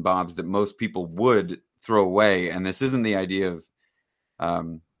bits and bobs that most people would throw away. And this isn't the idea of,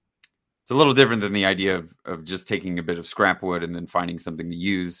 it's a little different than the idea of just taking a bit of scrap wood and then finding something to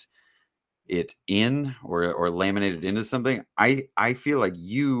use it in or laminate it into something. I feel like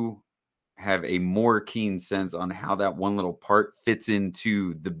you have a more keen sense on how that one little part fits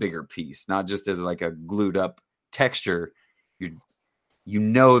into the bigger piece, not just as like a glued up texture. You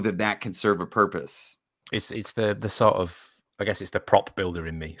know that can serve a purpose. It's the sort of, I guess it's the prop builder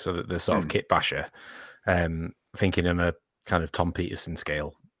in me. So that the sort of kit basher, thinking on a kind of Tom Peterson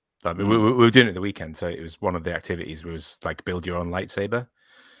scale. I mean, we were doing it at the weekend. So it was one of the activities was like build your own lightsaber.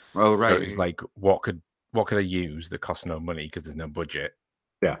 Oh, right. So it was like, what could I use that costs no money because there's no budget?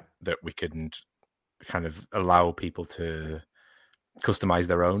 Yeah. That we can kind of allow people to customize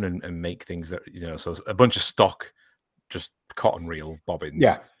their own and make things that, so a bunch of stock, just cotton reel bobbins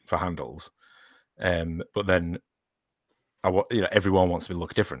for handles. But then everyone wants to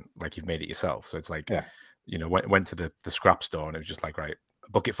look different, like you've made it yourself. So it's like, went to the scrap store and it was just like, right,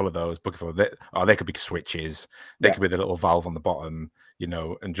 a bucket full of those, bucket full of that. Oh, they could be switches. They could be the little valve on the bottom,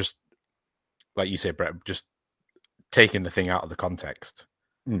 and just like you say, Brett, just taking the thing out of the context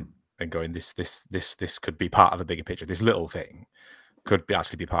and going, this could be part of a bigger picture. This little thing could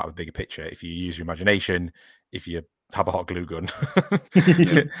actually be part of a bigger picture if you use your imagination, if you have a hot glue gun,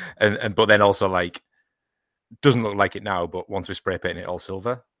 but then also like doesn't look like it now, but once we spray paint it all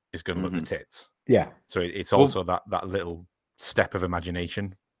silver, it's going to look the tits. Yeah. So it's also that little step of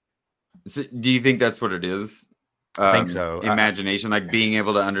imagination. So do you think that's what it is? I think so. Imagination, like being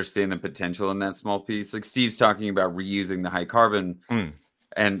able to understand the potential in that small piece. Like Steve's talking about reusing the high carbon,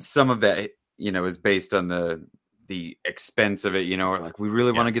 and some of that, is based on the expense of it. Or like we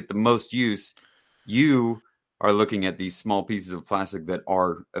really want to get the most use. You are looking at these small pieces of plastic that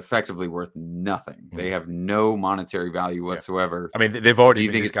are effectively worth nothing. They have no monetary value whatsoever. I mean, they've already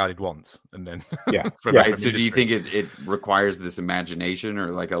been discarded once, and then right. So, do you think it requires this imagination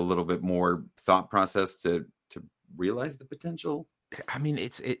or like a little bit more thought process to realize the potential? I mean,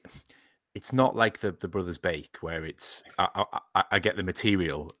 it's not like the Brothers Bake where it's I get the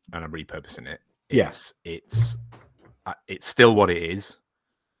material and I'm repurposing it. It's still what it is.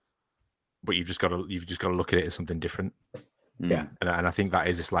 But you've just got to look at it as something different. Yeah, and I think that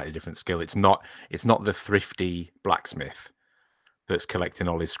is a slightly different skill. It's not the thrifty blacksmith that's collecting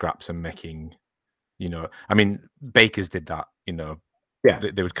all his scraps and making, I mean, bakers did that.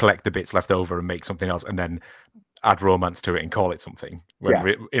 They would collect the bits left over and make something else, and then add romance to it and call it something.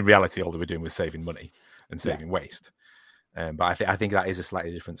 When in reality, all they were doing was saving money and saving waste. But I think that is a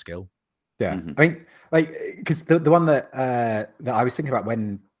slightly different skill. Yeah, I mean, like because the one that I was thinking about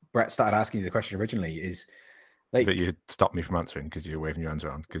when Brett started asking you the question originally is like that you stopped me from answering because you were waving your hands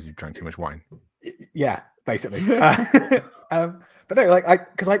around because you drank too much wine. Yeah, basically. But no, like I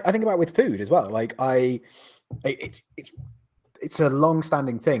think about it with food as well. Like it's a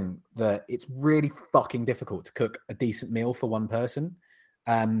long-standing thing that it's really fucking difficult to cook a decent meal for one person.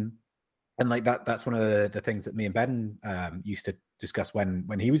 And like that's one of the things that me and Ben used to discuss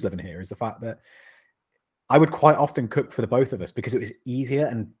when he was living here, is the fact that I would quite often cook for the both of us because it was easier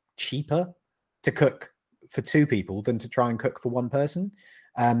and cheaper to cook for two people than to try and cook for one person.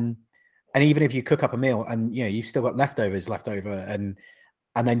 And even if you cook up a meal and you've still got leftovers left over and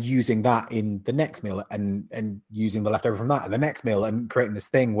then using that in the next meal and using the leftover from that and the next meal and creating this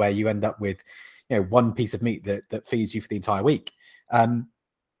thing where you end up with one piece of meat that feeds you for the entire week.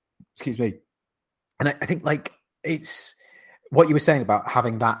 Excuse me. And I think like it's what you were saying about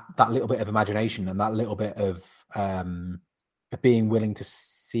having that little bit of imagination and that little bit of being willing to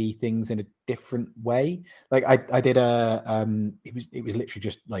see things in a different way. Like I did it was literally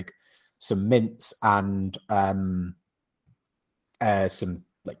just like some mince and some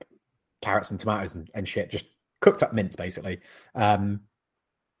like carrots and tomatoes and shit, just cooked up mince basically. And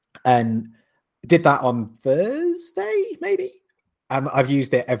did that on Thursday maybe. I've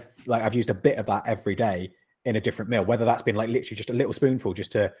used it I've used a bit of that every day in a different meal, whether that's been like literally just a little spoonful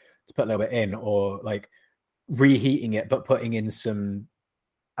just to put a little bit in, or like reheating it but putting in some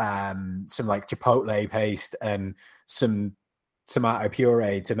like chipotle paste and some tomato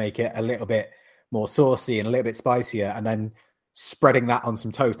puree to make it a little bit more saucy and a little bit spicier, and then spreading that on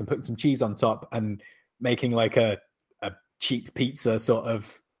some toast and putting some cheese on top and making like a cheap pizza sort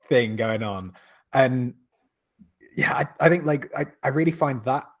of thing going on. And yeah, I think like I really find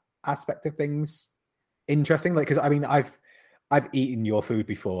that aspect of things interesting. Like, because I mean, I've eaten your food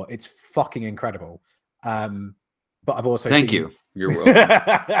before. It's fucking incredible. But I've also Thank you. You're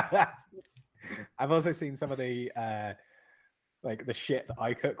welcome. I've also seen some of the like the shit that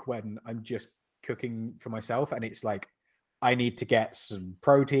I cook when I'm just cooking for myself, and it's like I need to get some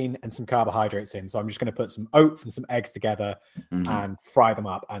protein and some carbohydrates in. So I'm just going to put some oats and some eggs together and fry them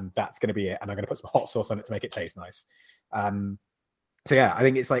up, and that's going to be it. And I'm going to put some hot sauce on it to make it taste nice. So yeah, I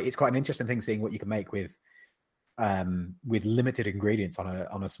think it's quite an interesting thing seeing what you can make with limited ingredients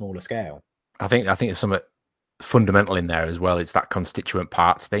on a smaller scale. I think there's something fundamental in there as well. It's that constituent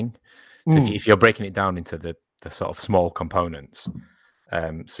parts thing. So if you're breaking it down into the sort of small components,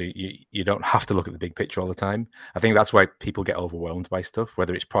 so you don't have to look at the big picture all the time. I think that's why people get overwhelmed by stuff,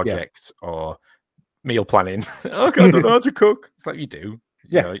 whether it's projects or meal planning. Oh, God, I don't know how to cook. It's like you do.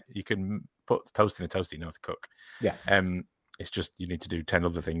 You know, you can put toast in a toaster, you know how to cook. Yeah. It's just you need to do 10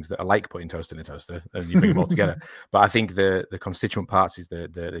 other things that are like putting toast in a toaster, and you bring them all together. But I think the constituent parts is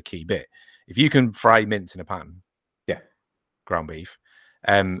the key bit. If you can fry mince in a pan, ground beef,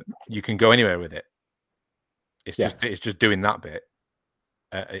 you can go anywhere with it. It's just doing that bit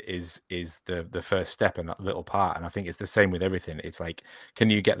is the first step in that little part. And I think it's the same with everything. It's like,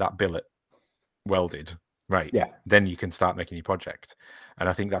 can you get that billet welded right? Yeah. Then you can start making your project. And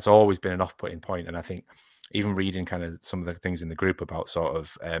I think that's always been an off-putting point. And I think even reading kind of some of the things in the group about sort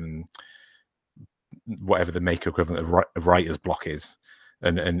of whatever the maker equivalent of writer's block is,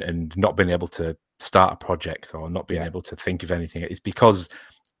 and not being able to start a project or not being able to think of anything, it's because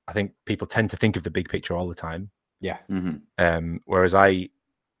I think people tend to think of the big picture all the time. Yeah. Whereas I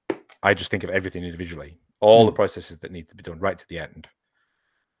just think of everything individually, all the processes that need to be done right to the end.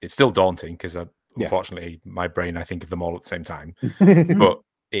 It's still daunting because unfortunately my brain, I think of them all at the same time, but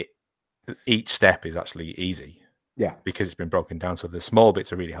each step is actually easy. Yeah. Because it's been broken down. So the small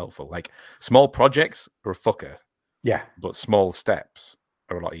bits are really helpful. Like small projects are a fucker. Yeah. But small steps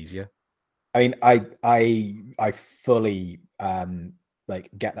are a lot easier. I mean, I fully like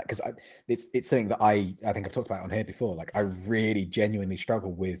get that, because it's something that I think I've talked about on here before. Like I really genuinely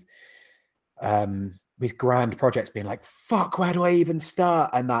struggle with grand projects being like, fuck, where do I even start?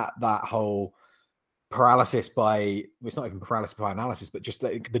 And that whole paralysis by, it's not even paralysis by analysis, but just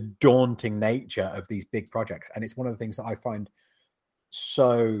like the daunting nature of these big projects. And it's one of the things that I find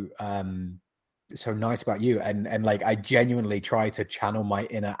so nice about you. And like, I genuinely try to channel my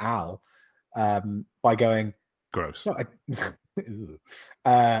inner Al by going, gross. No,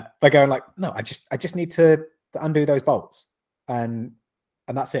 by going like, no, I just need to undo those bolts, and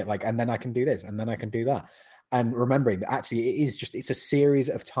that's it. Like, and then I can do this, and then I can do that. And remembering that actually it's a series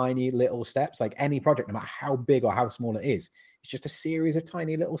of tiny little steps. Like any project, no matter how big or how small it is, it's just a series of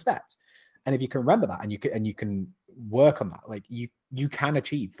tiny little steps. And if you can remember that, and you can work on that, like you can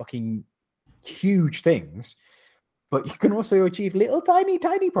achieve fucking huge things, but you can also achieve little tiny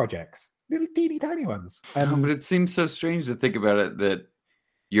projects, little teeny tiny ones. But it seems so strange to think about it, that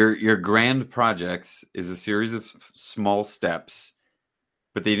your grand projects is a series of small steps,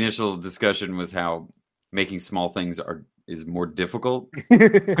 but the initial discussion was how making small things is more difficult.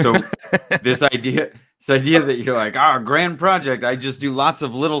 So this idea that you're like, grand project, I just do lots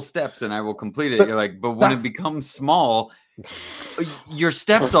of little steps and I will complete it. But you're like, but when it becomes small, your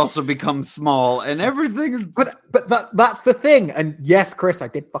steps also become small and everything. But that's the thing. And yes, Chris, I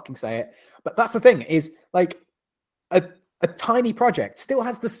did fucking say it. But that's the thing, is like a tiny project still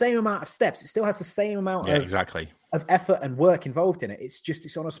has the same amount of steps. It still has the same amount of effort and work involved in it.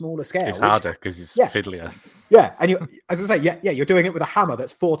 It's on a smaller scale. It's harder because it's fiddlier. Yeah. And you, as I say, you're doing it with a hammer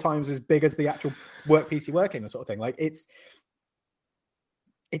that's 4 times as big as the actual workpiece you're working on, sort of thing. Like it's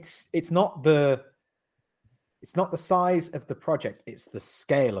not the size of the project, it's the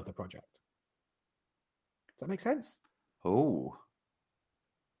scale of the project. Does that make sense? Oh.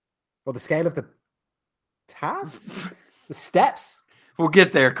 Or the scale of the tasks? The steps? We'll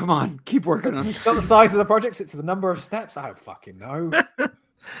get there. Come on. Keep working on it. It's not the size of the project, it's the number of steps. I don't fucking know.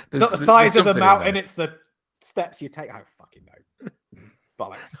 It's not the size of the mountain, it's the steps you take. I don't fucking know.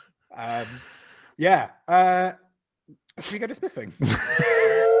 Bollocks. Should we go to spiffing?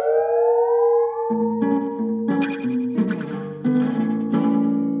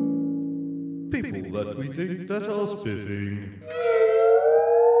 People that we think that are spiffing.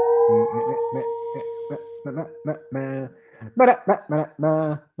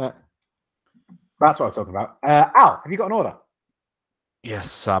 That's what I'm talking about. Al, have you got an order?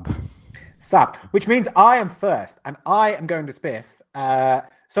 Yes, Sab, which means I am first, and I am going to spiff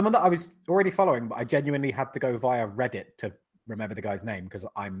someone that I was already following, but I genuinely had to go via Reddit to remember the guy's name because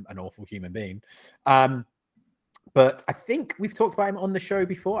I'm an awful human being. But I think we've talked about him on the show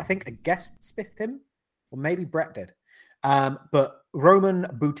before. I think a guest spiffed him, or maybe Brett did. But Roman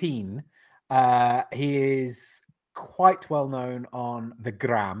Boutin, he is quite well known on the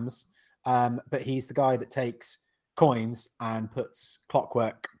grams, but he's the guy that takes coins and puts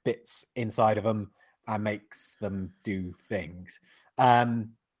clockwork bits inside of them and makes them do things.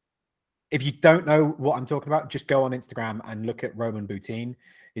 If you don't know what I'm talking about, just go on Instagram and look at Roman Boutin.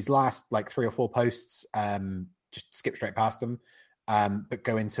 His last 3 or 4 posts, just skip straight past them, but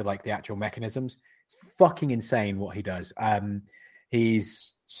go into the actual mechanisms. It's fucking insane what he does.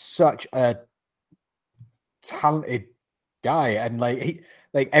 He's such a talented guy, and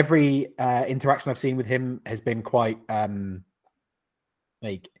every interaction I've seen with him has been quite a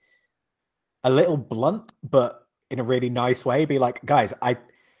little blunt, but in a really nice way. Be like, guys, I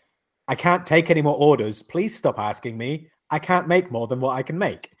can't take any more orders. Please stop asking me. I can't make more than what I can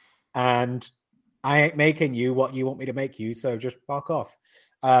make. And I ain't making you what you want me to make you, so just fuck off.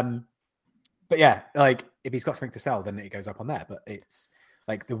 But yeah, if he's got something to sell, then it goes up on there. But it's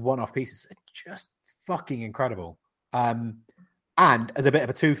the one-off pieces are just fucking incredible. And as a bit of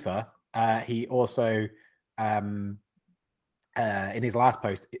a twofer, he also in his last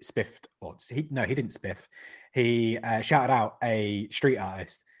post it spiffed, he didn't spiff. He shouted out a street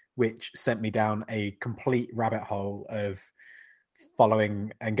artist, which sent me down a complete rabbit hole of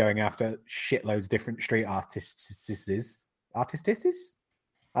following and going after shitloads of different street artists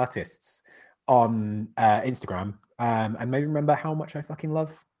on Instagram, and made me remember how much I fucking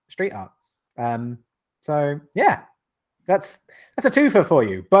love street art. So yeah, that's a twofer for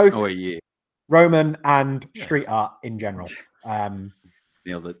you, both Roman and street art in general.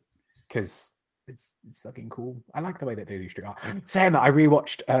 Nailed it. Because it's fucking cool. I like the way they do street art. Saying that, I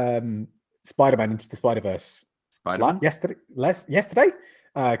rewatched Spider-Man Into the Spider-Verse yesterday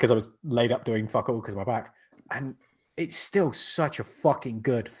because I was laid up doing fuck all because of my back, and it's still such a fucking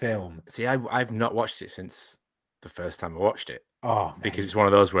good film. See, I've not watched it since the first time I watched it. Oh, because it's one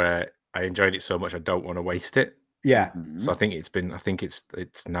of those where I enjoyed it so much I don't want to waste it. Yeah. Mm-hmm. So I think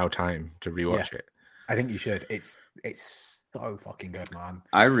it's now time to rewatch it. I think you should. It's so fucking good, man.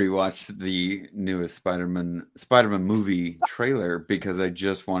 I rewatched the newest Spider-Man movie trailer because I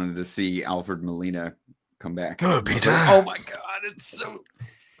just wanted to see Alfred Molina come back. Oh, Peter! Oh my god, it's so.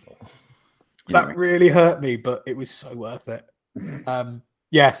 That really hurt me, but it was so worth it.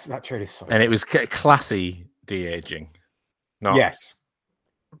 Yes, that trailer is so. And it was classy de-aging, not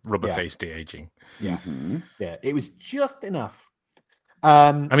rubber-faced de-aging. Yeah, yeah, it was just enough.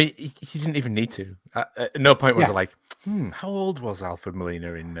 I mean, you didn't even need to. At no point was it like, how old was Alfred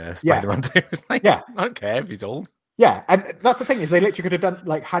Molina in Spider-Man 2? It's like, I don't care if he's old. Yeah, and that's the thing is they literally could have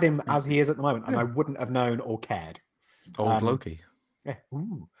done had him as he is at the moment, and I wouldn't have known or cared. Old Loki. Yeah.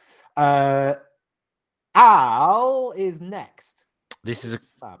 Ooh. Al is next. This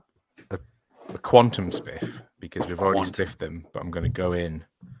is a quantum spiff because we've already spiffed them, but I'm going to go in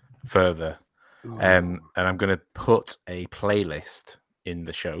further. And I'm going to put a playlist in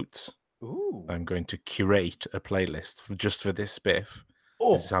the shows. Ooh. I'm going to curate a playlist just for this spiff.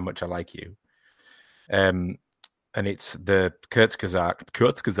 This is how much I like you. And it's the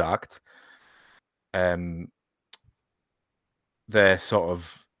Kurzgesagt, their sort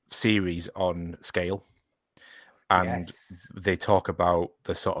of series on scale. And they talk about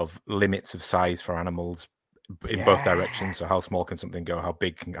the sort of limits of size for animals in both directions. So how small can something go? How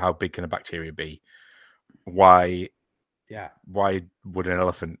big can a bacteria be? Why would an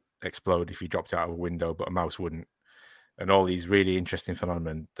elephant explode if you dropped it out of a window, but a mouse wouldn't? And all these really interesting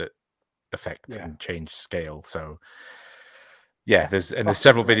phenomena that affect and change scale. So there's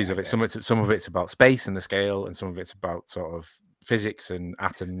several videos of it. Some of it's about space and the scale, and some of it's about sort of physics and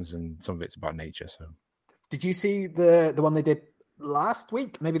atoms, and some of it's about nature. So did you see the one they did last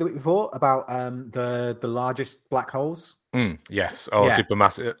week, maybe the week before, about the largest black holes? Yes.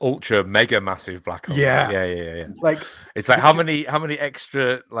 Supermassive, ultra mega massive black holes. Yeah. Like, it's like how many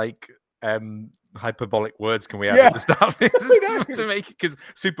extra hyperbolic words can we add at the start of this to make it? Because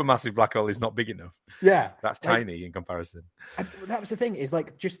supermassive black hole is not big enough. Yeah, that's tiny in comparison. That was the thing. Is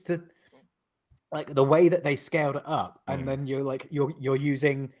just the way that they scaled it up, and then you're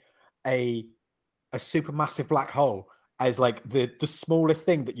using a supermassive black hole as the smallest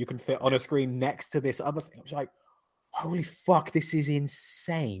thing that you can fit on a screen next to this other thing. I was like, holy fuck, this is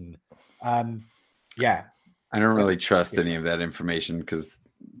insane. I don't really trust any of that information because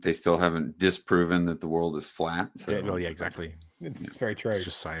they still haven't disproven that the world is flat. So. Exactly. It's very true. It's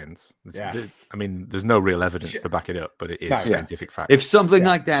just science. I mean, there's no real evidence to back it up, but it is scientific fact. If something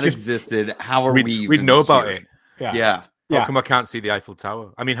like that existed, how are we'd know about it. Yeah. How come I can't see the Eiffel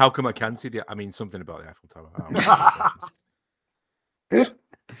Tower? I mean, how come I can see the? I mean, something about the Eiffel Tower.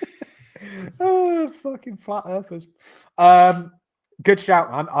 Oh, fucking flat earthers. Good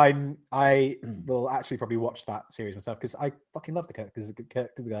shout, man. I will actually probably watch that series myself because I fucking love the Kurtz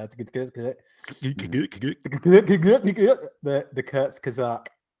Kazak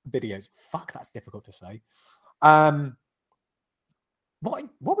videos. Fuck, that's difficult to say.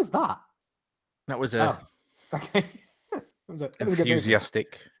 What was that? That was a okay. It was a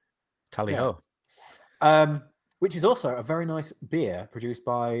enthusiastic tally ho. Which is also a very nice beer produced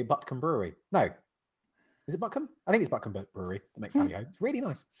by Butcombe Brewery. No, is it Butcombe? I think it's Butcombe Brewery that make tally ho. It's really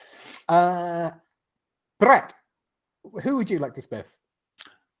nice. Brett, who would you like to spiff?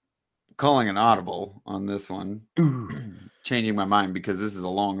 Calling an audible on this one. Changing my mind because this is a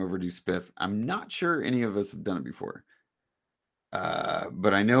long overdue spiff. I'm not sure any of us have done it before.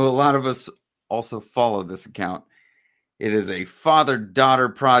 But I know a lot of us also follow this account. It is a father-daughter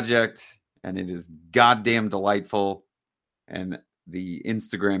project, and it is goddamn delightful. And the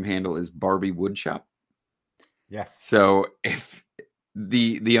Instagram handle is Barbie Woodshop. Yes. So if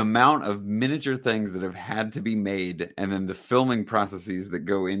the amount of miniature things that have had to be made, and then the filming processes that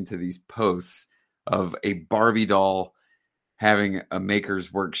go into these posts of a Barbie doll having a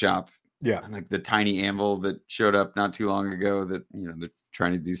maker's workshop. Yeah. Like the tiny anvil that showed up not too long ago that, they're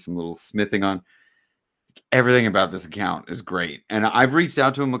trying to do some little smithing on. Everything about this account is great. And I've reached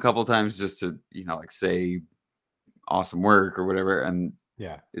out to him a couple of times just to, say awesome work or whatever. And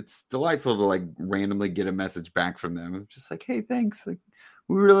yeah, it's delightful to randomly get a message back from them. Just like, hey, thanks. We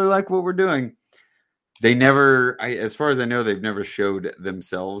really like what we're doing. They never, as far as I know, they've never showed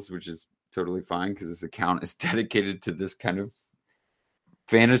themselves, which is totally fine because this account is dedicated to this kind of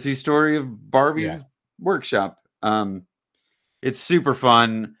fantasy story of Barbie's workshop. It's super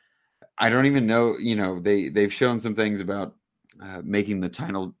fun. I don't even know, they've shown some things about making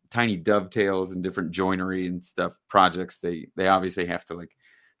the tiny dovetails and different joinery and stuff projects. They obviously have to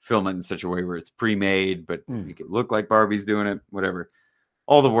film it in such a way where it's pre-made, but make it look like Barbie's doing it, whatever.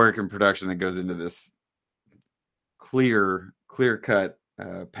 All the work and production that goes into this clear cut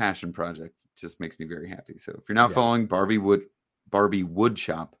passion project just makes me very happy. So if you're not following Barbie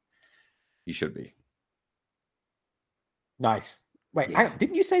Woodshop, you should be. Nice. Wait,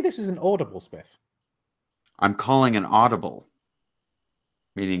 didn't you say this was an audible spiff? I'm calling an audible,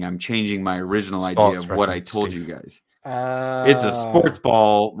 meaning I'm changing my original idea of what I told you guys. It's a sports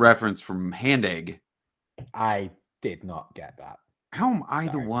ball reference from Hand Egg. I did not get that. How am I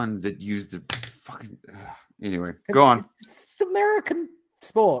the one that used it? Fucking anyway, go on. It's American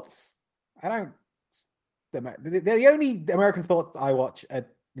sports. I don't. The only American sports I watch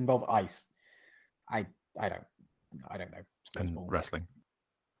involve ice. I don't know. And wrestling.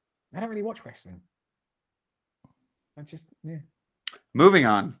 I don't really watch wrestling. Moving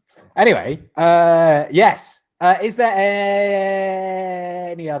on. Anyway, yes. Is there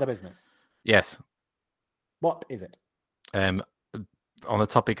any other business? Yes. What is it? On the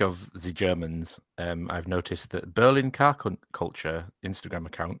topic of the Germans, I've noticed that Berlin Car Culture Instagram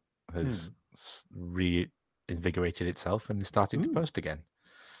account has reinvigorated itself and is starting to post again.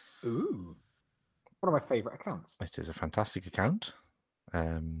 Ooh. One of my favorite accounts. It is a fantastic account.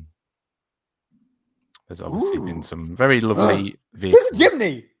 There's obviously been some very lovely vehicles. There's a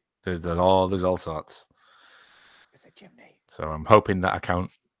chimney. There's all sorts. There's a chimney. So I'm hoping that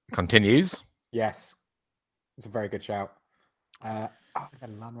account continues. Yes. It's a very good shout. The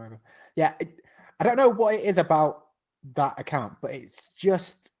Land Rover. Yeah, I don't know what it is about that account, but it's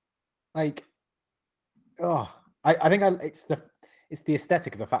just I think it's the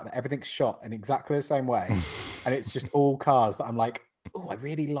aesthetic of the fact that everything's shot in exactly the same way, and it's just all cars that I'm like, oh, I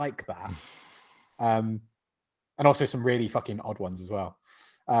really like that. And also some really fucking odd ones as well.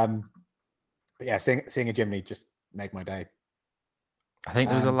 But yeah, seeing a Jimny just made my day. I think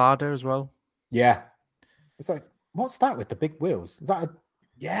there's a Lada as well. Yeah, it's like, what's that with the big wheels? Is that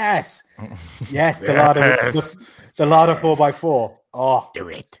yes, the Lada, the Lada 4x4. Oh, do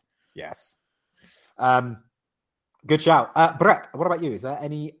it. Yes. Good shout. Brett, what about you? Is there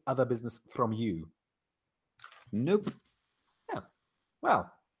any other business from you? Nope. Yeah.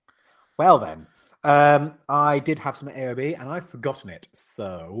 Well then. I did have some AOB and I've forgotten it.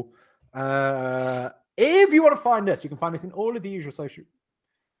 So if you want to find us, you can find us in all of the usual social.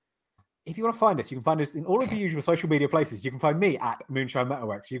 If you want to find us, you can find us in all of the usual social media places. You can find me at Moonshine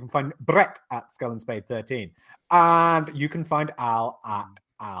Metalworks. You can find Brett at Skull and Spade 13. And you can find Al at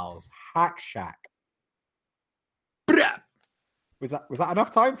Al's Hack Shack. Was that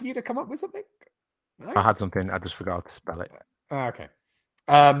enough time for you to come up with something? No? I had something. I just forgot to spell it. Okay.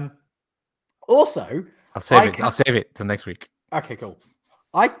 Also, I'll save it till next week. Okay, cool.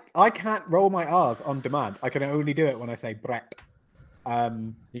 I can't roll my R's on demand. I can only do it when I say Brett.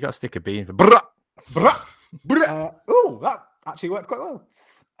 You got to stick a B in for brah. Oh, that actually worked quite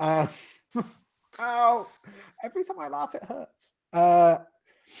well. Oh, every time I laugh, it hurts.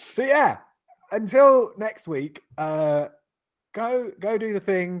 So yeah, until next week, go do the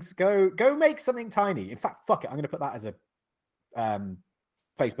things. Go make something tiny. In fact, fuck it. I'm going to put that as a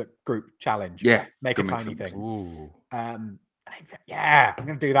Facebook group challenge. Yeah, make a tiny thing. Ooh. Yeah, I'm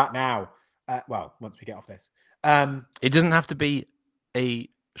going to do that now. Well, once we get off this. It doesn't have to be a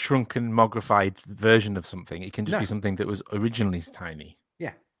shrunken, mogrified version of something. It can just be something that was originally tiny.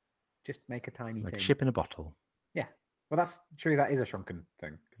 Yeah, just make a tiny like thing. a ship in a bottle. Yeah, well, that's true. That is a shrunken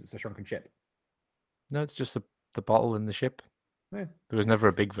thing because it's a shrunken ship. No, it's just the bottle and the ship. Yeah. There was never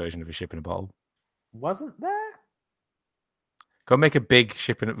a big version of a ship in a bottle. Wasn't there? Go make a big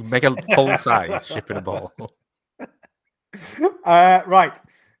ship make a full size ship in a bottle. Right.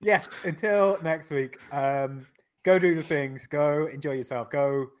 Yes. Until next week. Go do the things. Go enjoy yourself.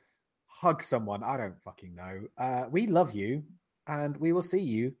 Go hug someone. I don't fucking know. We love you, and we will see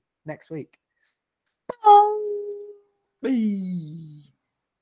you next week. Bye.